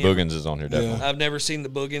never seen the Boogans is on here definitely. I've never seen the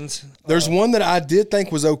Boogans. There's one that I did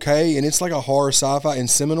think was okay, and it's like a horror sci-fi.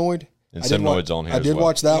 Inseminoid. Inseminoid's on here. I did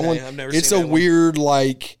watch that one. I've never it's seen a that weird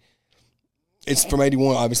like. It's from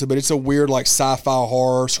 '81, obviously, but it's a weird like sci-fi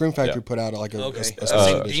horror. Scream Factory put out like a. Okay, a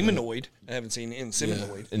I've seen Demonoid. I haven't seen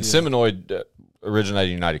Inseminoid. Inseminoid originated in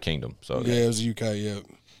the United Kingdom, so it was UK.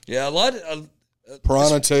 Yeah, a lot of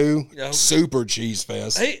Piranha 2, super cheese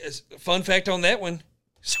fest. Hey, fun fact on that one.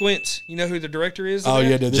 Squints. You know who the director is? Oh,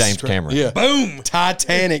 yeah, dude. James Cameron. Yeah. Boom.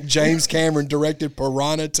 Titanic, James Cameron directed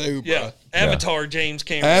Piranha 2, bro. Yeah. Avatar, James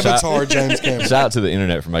Cameron. Avatar, James Cameron. Shout out to the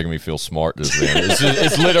internet for making me feel smart just then.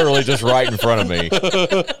 It's literally just right in front of me.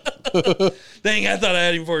 Dang, I thought I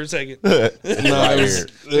had him for a second. I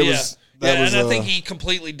think he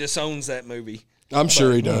completely disowns that movie. I'm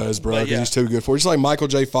sure he does, bro, because he's too good for it. Just like Michael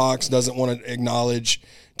J. Fox doesn't want to acknowledge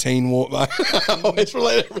Teen Wolf. I always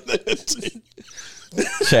relate everything.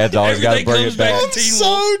 Chad's always got to bring it back.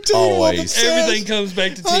 Always. Everything comes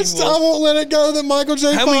back to Teen Wolf. I won't let it go that Michael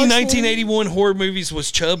J. How Fox. many 1981 horror movies was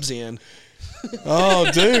Chubbs in? Oh,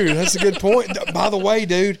 dude, that's a good point. By the way,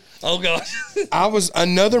 dude. Oh, gosh. I was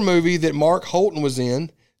another movie that Mark Holton was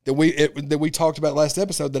in that we talked about last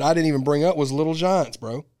episode that I didn't even bring up was Little Giants,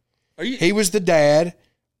 bro. He was the dad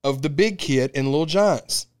of the big kid in Little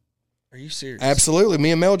Giants. Are you serious? Absolutely.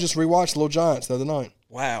 Me and Mel just rewatched Little Giants the other night.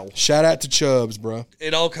 Wow. Shout out to Chubbs, bro.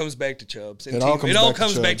 It all comes back to Chubbs. It all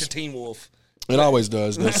comes back to Teen Wolf. It always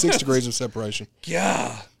does. There's 6 degrees of separation.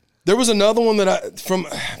 Yeah. There was another one that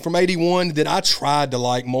from 81 that I tried to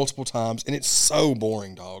like multiple times, and it's so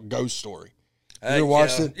boring, dog. Ghost Story. You ever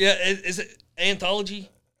watched it? Yeah. Is it Anthology?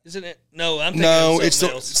 Isn't it? No, I'm thinking of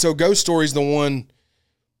something else. So Ghost Story's the one.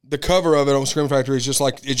 The cover of it on Scream Factory is just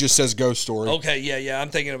like it just says Ghost Story. Okay, yeah. I'm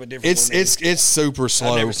thinking of a different one. It's super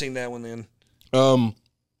slow. I've never seen that one then.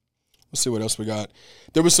 Let's see what else we got.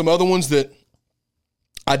 There was some other ones that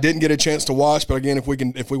I didn't get a chance to watch, but again, if we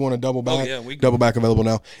want to double back, double back available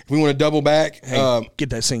now. If we want to double back, get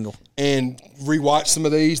that single and rewatch some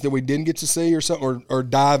of these that we didn't get to see or something, or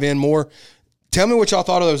dive in more. Tell me what y'all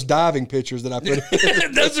thought of those diving pictures that I put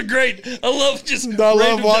in. Those are great. I love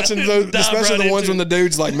watching those, especially the ones when the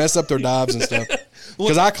dudes like mess up their dives and stuff.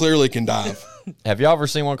 Because I clearly can dive. Have y'all ever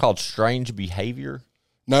seen one called Strange Behavior?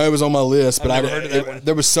 No, it was on my list, but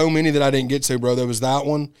there was so many that I didn't get to, bro. There was that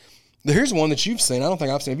one. Here's one that you've seen. I don't think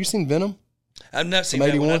I've seen. Have you seen Venom? I've not seen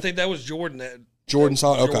that one. I think that was Jordan. Jordan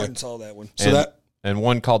saw it. Okay. Jordan saw that one. And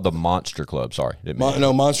one called the Monster Club. Sorry.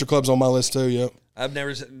 Monster Club's on my list too, yep. I've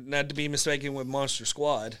never, not to be mistaken with Monster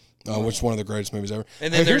Squad. Which is one of the greatest movies ever.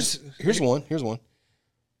 And then here's one.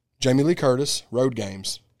 Jamie Lee Curtis, Road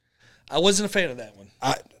Games. I wasn't a fan of that one.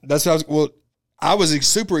 I was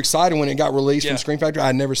super excited when it got released from Scream Factory. I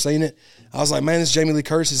had never seen it. I was like, man, this is Jamie Lee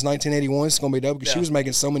Curtis. It's 1981. It's going to be dope because she was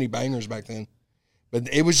making so many bangers back then.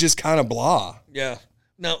 But it was just kind of blah. Yeah.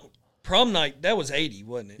 No, Prom Night, that was 80,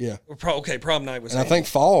 wasn't it? Yeah. Prom Night was 80. And I think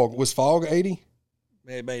Fog 80?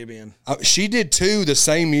 It may have been. She did 2 the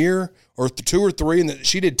same year, or 2 or 3. And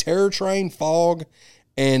she did Terror Train, Fog,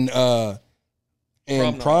 and Prom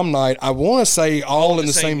Night. I want to say all in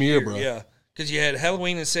the same year, bro. Yeah, because you had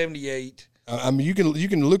Halloween in 78. I mean, you can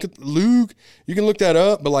look at Luke. You can look that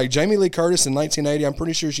up, but like Jamie Lee Curtis in 1980, I'm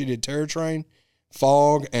pretty sure she did Terror Train,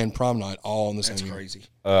 Fog, and Prom Night all in the same year. That's crazy.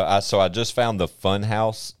 So I just found the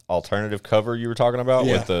Funhouse alternative cover you were talking about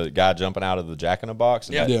with the guy jumping out of the Jack in the Box.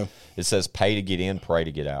 And it says "Pay to get in, pray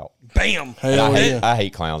to get out." Bam! I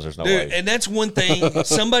hate clowns. There's no way. And that's one thing.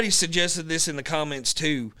 Somebody suggested this in the comments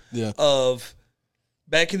too. Yeah. Of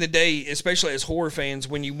back in the day, especially as horror fans,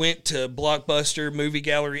 when you went to Blockbuster, Movie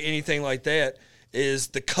Gallery, anything like that, is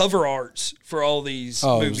the cover arts for all these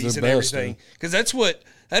Oh, it was movies the and best, everything. Because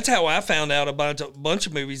that's how I found out about a bunch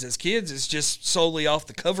of movies as kids. Is just solely off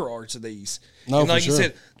the cover arts of these. No, and like for you sure.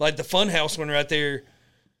 said, like the Funhouse one right there,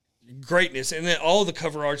 greatness, and then all the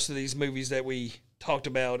cover arts of these movies that we talked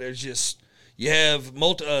about is just you have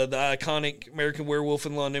the iconic American Werewolf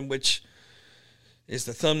in London, which is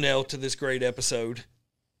the thumbnail to this great episode.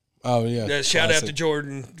 Oh yeah, Shout out classic. to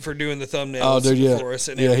Jordan for doing the thumbnails Oh, dude, yeah. for us.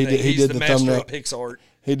 And Yeah, he everything. did- he He's did the the master thumbnail. of PixArt.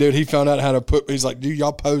 He found out how to put. He's like, dude,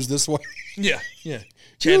 y'all pose this way. Yeah. Chad,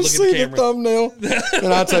 You'll look at see the the camera. thumbnail,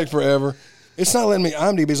 and I take forever. It's not letting me.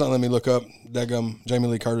 IMDb's not letting me look up Jamie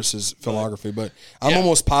Lee Curtis's filmography, but I'm Yeah.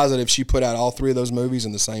 almost positive she put out all 3 of those movies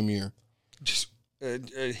in the same year. Just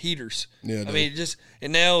heaters. Yeah, I dude. mean, just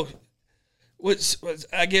and now, what's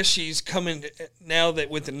I guess she's coming now that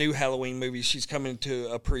with the new Halloween movies, she's coming to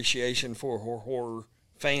appreciation for horror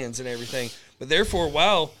fans and everything. But there for a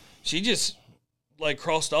while, she just like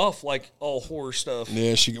crossed off like all horror stuff.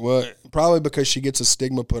 Yeah, probably because she gets a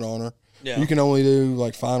stigma put on her. Yeah. You can only do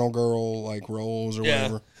like final girl like roles or Yeah,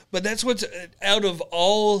 whatever. but that's what's out of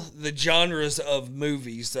all the genres of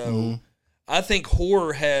movies, though. Mm-hmm. I think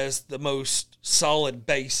horror has the most solid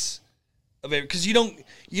base of it because you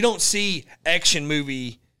don't see action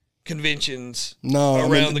movie conventions. No, I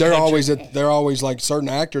around mean the they're country. always like certain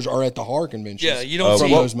actors are at the horror conventions. Yeah, you don't from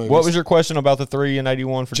see those movies. What was your question about the 3 in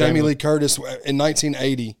 81 for Jamie Lee Curtis in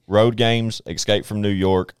 1980? Road Games, Escape from New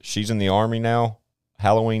York. She's in the Army now.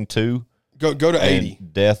 Halloween 2. Go to and 80.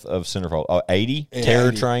 Death of Centerfold. 80. Yeah, Terror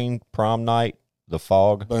 80. Train, Prom Night, The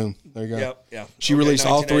Fog. Boom. There you go. Yeah. She Okay, released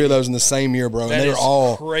all 3 of 1980. those in the same year, bro. That And they is are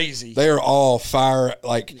all crazy. They are all fire.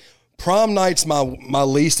 Like Prom Night's my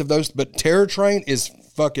least of those, but Terror Train is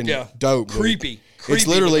fucking dope. Dude. Creepy. It's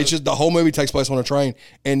literally with it's just the whole movie takes place on a train.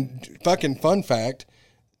 And fucking fun fact,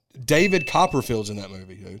 David Copperfield's in that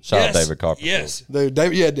movie, dude. Shout out Yes, David Copperfield. Yes.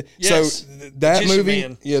 David, Yes. So that Magician movie,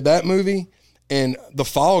 Man. that movie, and The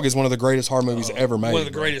Fog is one of the greatest horror movies ever made. One of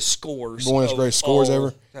the bro. greatest scores. One of the greatest scores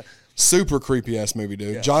all- ever. Super creepy ass movie,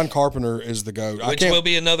 dude. John Carpenter is the goat. Which will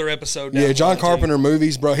be another episode. down Yeah, the John line, too. Carpenter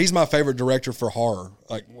movies, bro. He's my favorite director for horror,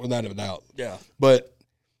 like without a doubt. Yeah. But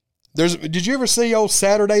did you ever see old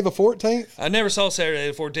Saturday the 14th? I never saw Saturday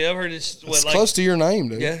the 14th. I've heard it's It's close to your name,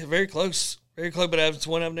 dude. Yeah, very close. Very close, but it's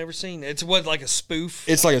one I've never seen. It's like a spoof.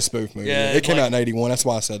 It's like a spoof movie. Yeah, It came like- out in 81. That's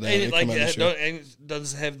why I said that. and It it, like, came out this year. and it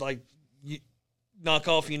does have like knock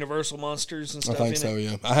off Universal monsters and I stuff think in so, it.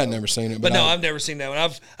 yeah. I had never seen it. But no, I've never seen that one.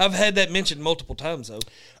 I've had that mentioned multiple times though.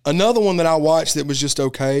 another one that I watched that was just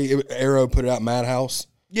okay. Arrow put it out, Madhouse.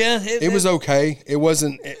 Yeah, It was okay. It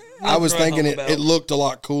wasn't. I was to write thinking home it about. looked a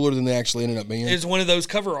lot cooler than they actually ended up being. It's one of those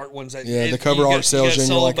cover art ones that Yeah, the cover art sells you, and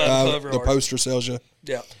you're sold like, by the cover the art. poster sells you.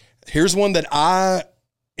 Yeah, Here's one that I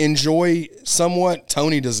enjoy somewhat.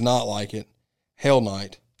 Tony does not like it. Hell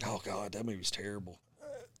Night. oh god, that movie's terrible.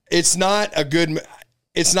 It's not a good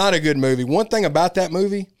movie. One thing about that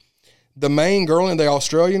movie, the main girl and the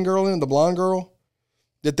Australian girl and the blonde girl,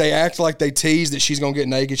 that they act like they tease that she's gonna get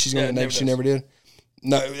naked. She's gonna Yeah, get naked. never She does. never did.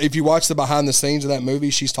 No, if you watch the behind the scenes of that movie,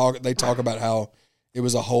 they talk about how it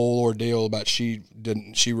was a whole ordeal about she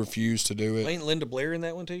refused to do it. Ain't Linda Blair in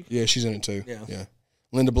that one too? Yeah, she's in it too. Yeah.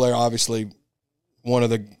 Linda Blair, obviously one of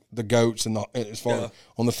the goats in as far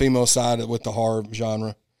on the female side with the horror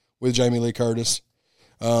genre with Jamie Lee Curtis.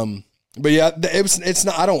 But yeah, it's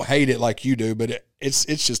not. I don't hate it like you do, but it's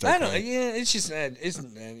just okay. I don't. Yeah, it's just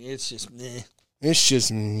it's just. Meh. It's just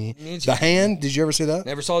It's The Hand. Did you ever see that?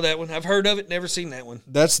 Never saw that one. I've heard of it. Never seen that one.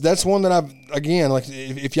 That's one that I've again like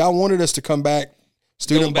if y'all wanted us to come back,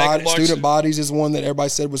 Going back and watch Student it. Bodies is one that everybody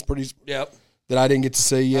said was pretty Yep. that I didn't get to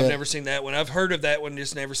see yet. I've never seen that one. I've heard of that one.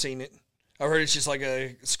 Just never seen it. I've heard it's just like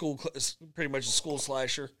a school, pretty much a school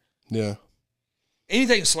slasher. Yeah.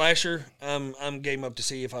 Anything slasher, I'm game up to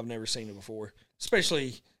see if I've never seen it before,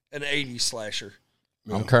 especially an '80s slasher.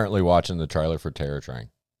 I'm currently watching the trailer for Terror Train.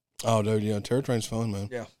 Oh, dude, yeah, Terror Train's fun, man.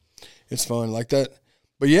 Yeah. It's fun like that.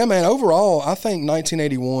 But yeah, man, overall, I think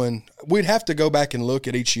 1981, we'd have to go back and look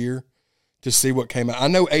at each year to see what came out. I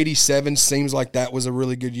know 87 seems like that was a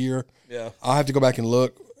really good year. Yeah. I'll have to go back and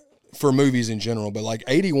look for movies in general, but like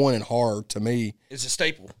 81 in horror to me, It's a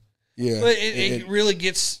staple. yeah. But it really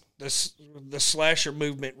gets the slasher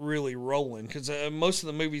movement really rolling because most of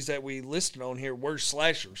the movies that we listed on here were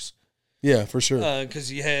slashers. Yeah, for sure.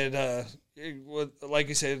 Because you had, like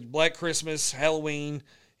you said, Black Christmas, Halloween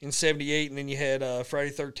in '78, and then you had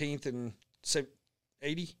Friday 13th in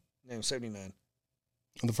 '80? No, '79.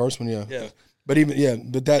 The first one, yeah. Yeah.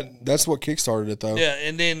 But that's what kickstarted it though. Yeah,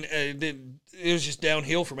 and then it was just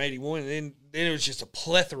downhill from 81, and then it was just a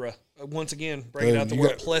plethora. Once again, bringing out the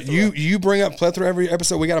word plethora. You bring up plethora every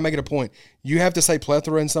episode. We got to make it a point. You have to say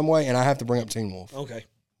plethora in some way, and I have to bring up Teen Wolf. Okay,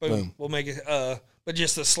 boom. We'll make it. But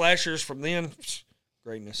just the slashers from then,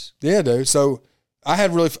 greatness. Yeah, dude. So I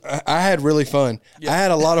had really fun. Yeah. I had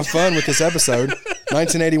a lot of fun with this episode.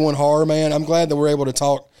 1981 horror, man. I'm glad that we're able to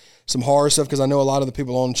talk some horror stuff because I know a lot of the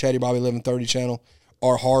people on Chatty Bobby 1130 channel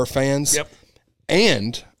are horror fans. Yep.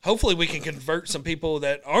 And hopefully we can convert some people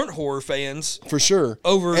that aren't horror fans for sure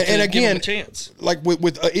over and again, give them a chance. Like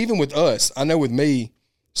with even with us, I know with me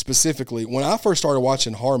specifically, when I first started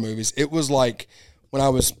watching horror movies, it was like when I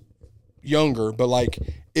was younger, but like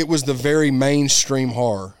it was the very mainstream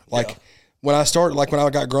horror. Like when I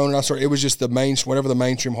got grown and it was just whatever the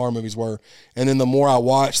mainstream horror movies were. And then the more I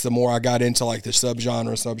watched, the more I got into like the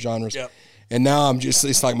subgenres. Yep. And now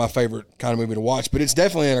it's like my favorite kind of movie to watch, but it's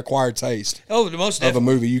definitely an acquired taste. Oh, the most of a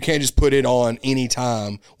movie. You can't just put it on any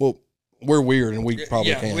time. Well, we're weird and we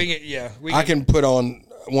probably can. I can put on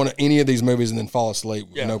any of these movies and then fall asleep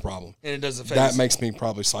with no problem. And it doesn't phase. That makes me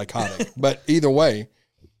probably psychotic. But either way,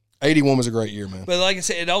 81 was a great year, man. But like I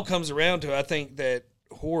said, it all comes around to I think that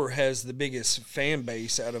horror has the biggest fan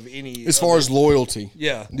base out of any. As far as loyalty.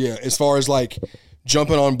 Yeah. Yeah. As far as like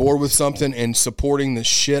jumping on board with something and supporting the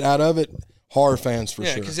shit out of it. Horror fans for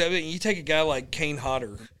sure. Yeah, because I mean, you take a guy like Kane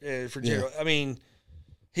Hodder for general. I mean,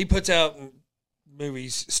 he puts out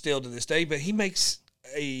movies still to this day, but he makes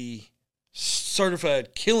a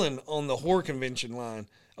certified killing on the horror convention line.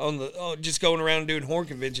 Just going around and doing horror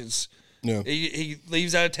conventions. Yeah, he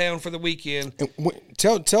leaves out of town for the weekend. And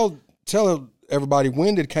tell everybody,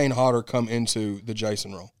 when did Kane Hodder come into the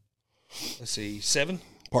Jason role? Let's see, 7.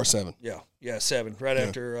 Part 7. Yeah, 7. Right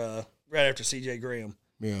after C.J. Graham.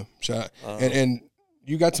 Yeah, and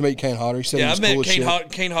you got to meet Kane Hodder. You said I've met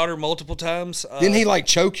Kane Hodder multiple times. Didn't he like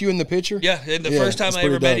choke you in the picture? Yeah, and the first time I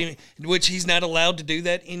ever met him, which he's not allowed to do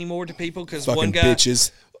that anymore to people because one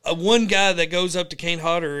guy that goes up to Kane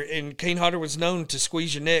Hodder, and Kane Hodder was known to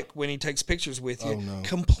squeeze your neck when he takes pictures with you,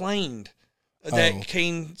 complained that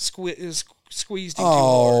Kane squeezed him too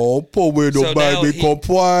hard. Poor little baby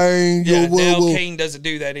complained. Yeah, now Kane doesn't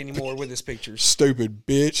do that anymore with his pictures. Stupid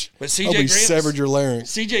bitch. But C.J. Graham severed your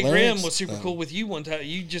larynx. C.J. Graham was super cool with you one time.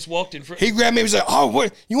 You just walked in front. He grabbed me and was like, "Oh,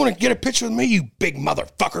 what? You want to get a picture with me, you big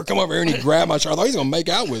motherfucker? Come over here." And he grabbed my shirt. I thought he was going to make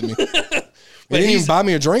out with me. He didn't even buy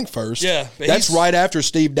me a drink first. Yeah. That's right after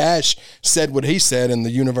Steve Dash said what he said and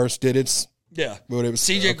the universe did its. Yeah, but it was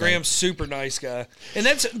C.J. Graham's super nice guy, and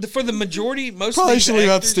that's for the majority. Most probably of these should leave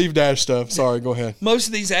out the Steve Dash stuff. Sorry, go ahead. Most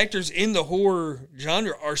of these actors in the horror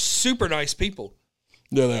genre are super nice people.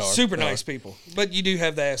 Yeah, they are super nice people, but you do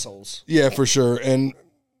have the assholes. Yeah, for sure, and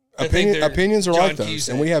opinions are like those,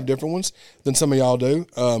 and we have different ones than some of y'all do.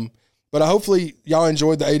 But hopefully y'all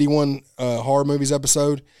enjoyed the 81 horror movies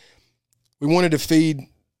episode. We wanted to feed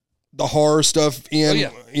the horror stuff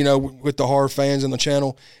in, with the horror fans on the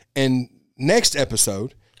channel, and next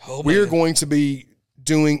episode, we're going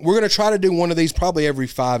to try to do one of these probably every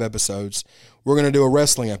 5 episodes. We're going to do a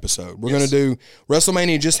wrestling episode. We're going to do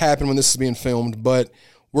WrestleMania just happened when this is being filmed, but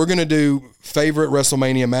we're going to do favorite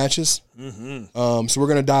WrestleMania matches. Mm-hmm. So we're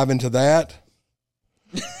going to dive into that.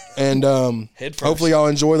 And hopefully y'all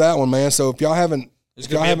enjoy that one, man. So if y'all haven't There's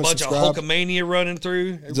going to be a bunch of Hulkamania running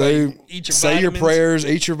through. Say your prayers,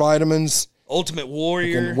 eat your vitamins. Ultimate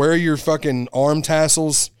Warrior. Wear your fucking arm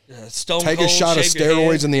tassels. Take a shot of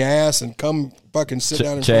steroids in the ass and come fucking sit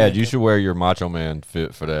down. Chad, you should wear your Macho Man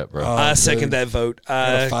fit for that, bro. I second that vote.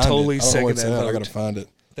 I totally second that vote. I got to find it.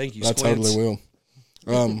 Thank you, Squints. I totally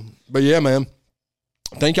will. But yeah, man.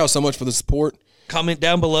 Thank y'all so much for the support. Comment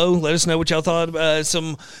down below. Let us know what y'all thought. Let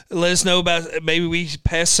us know about maybe we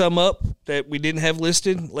passed some up that we didn't have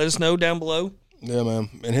listed. Let us know down below. Yeah, man.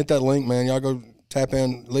 And hit that link, man. Y'all go tap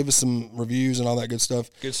in, leave us some reviews and all that good stuff.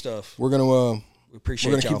 Good stuff. We're gonna we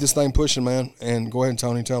appreciate. We're gonna keep this thing pushing, man. And go ahead,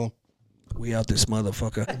 Tony, tell them. We out this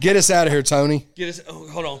motherfucker. Get us out of here, Tony.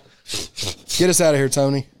 Hold on. Get us out of here,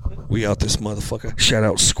 Tony. We out this motherfucker. Shout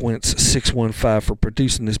out Squints 615 for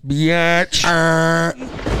producing this biatch.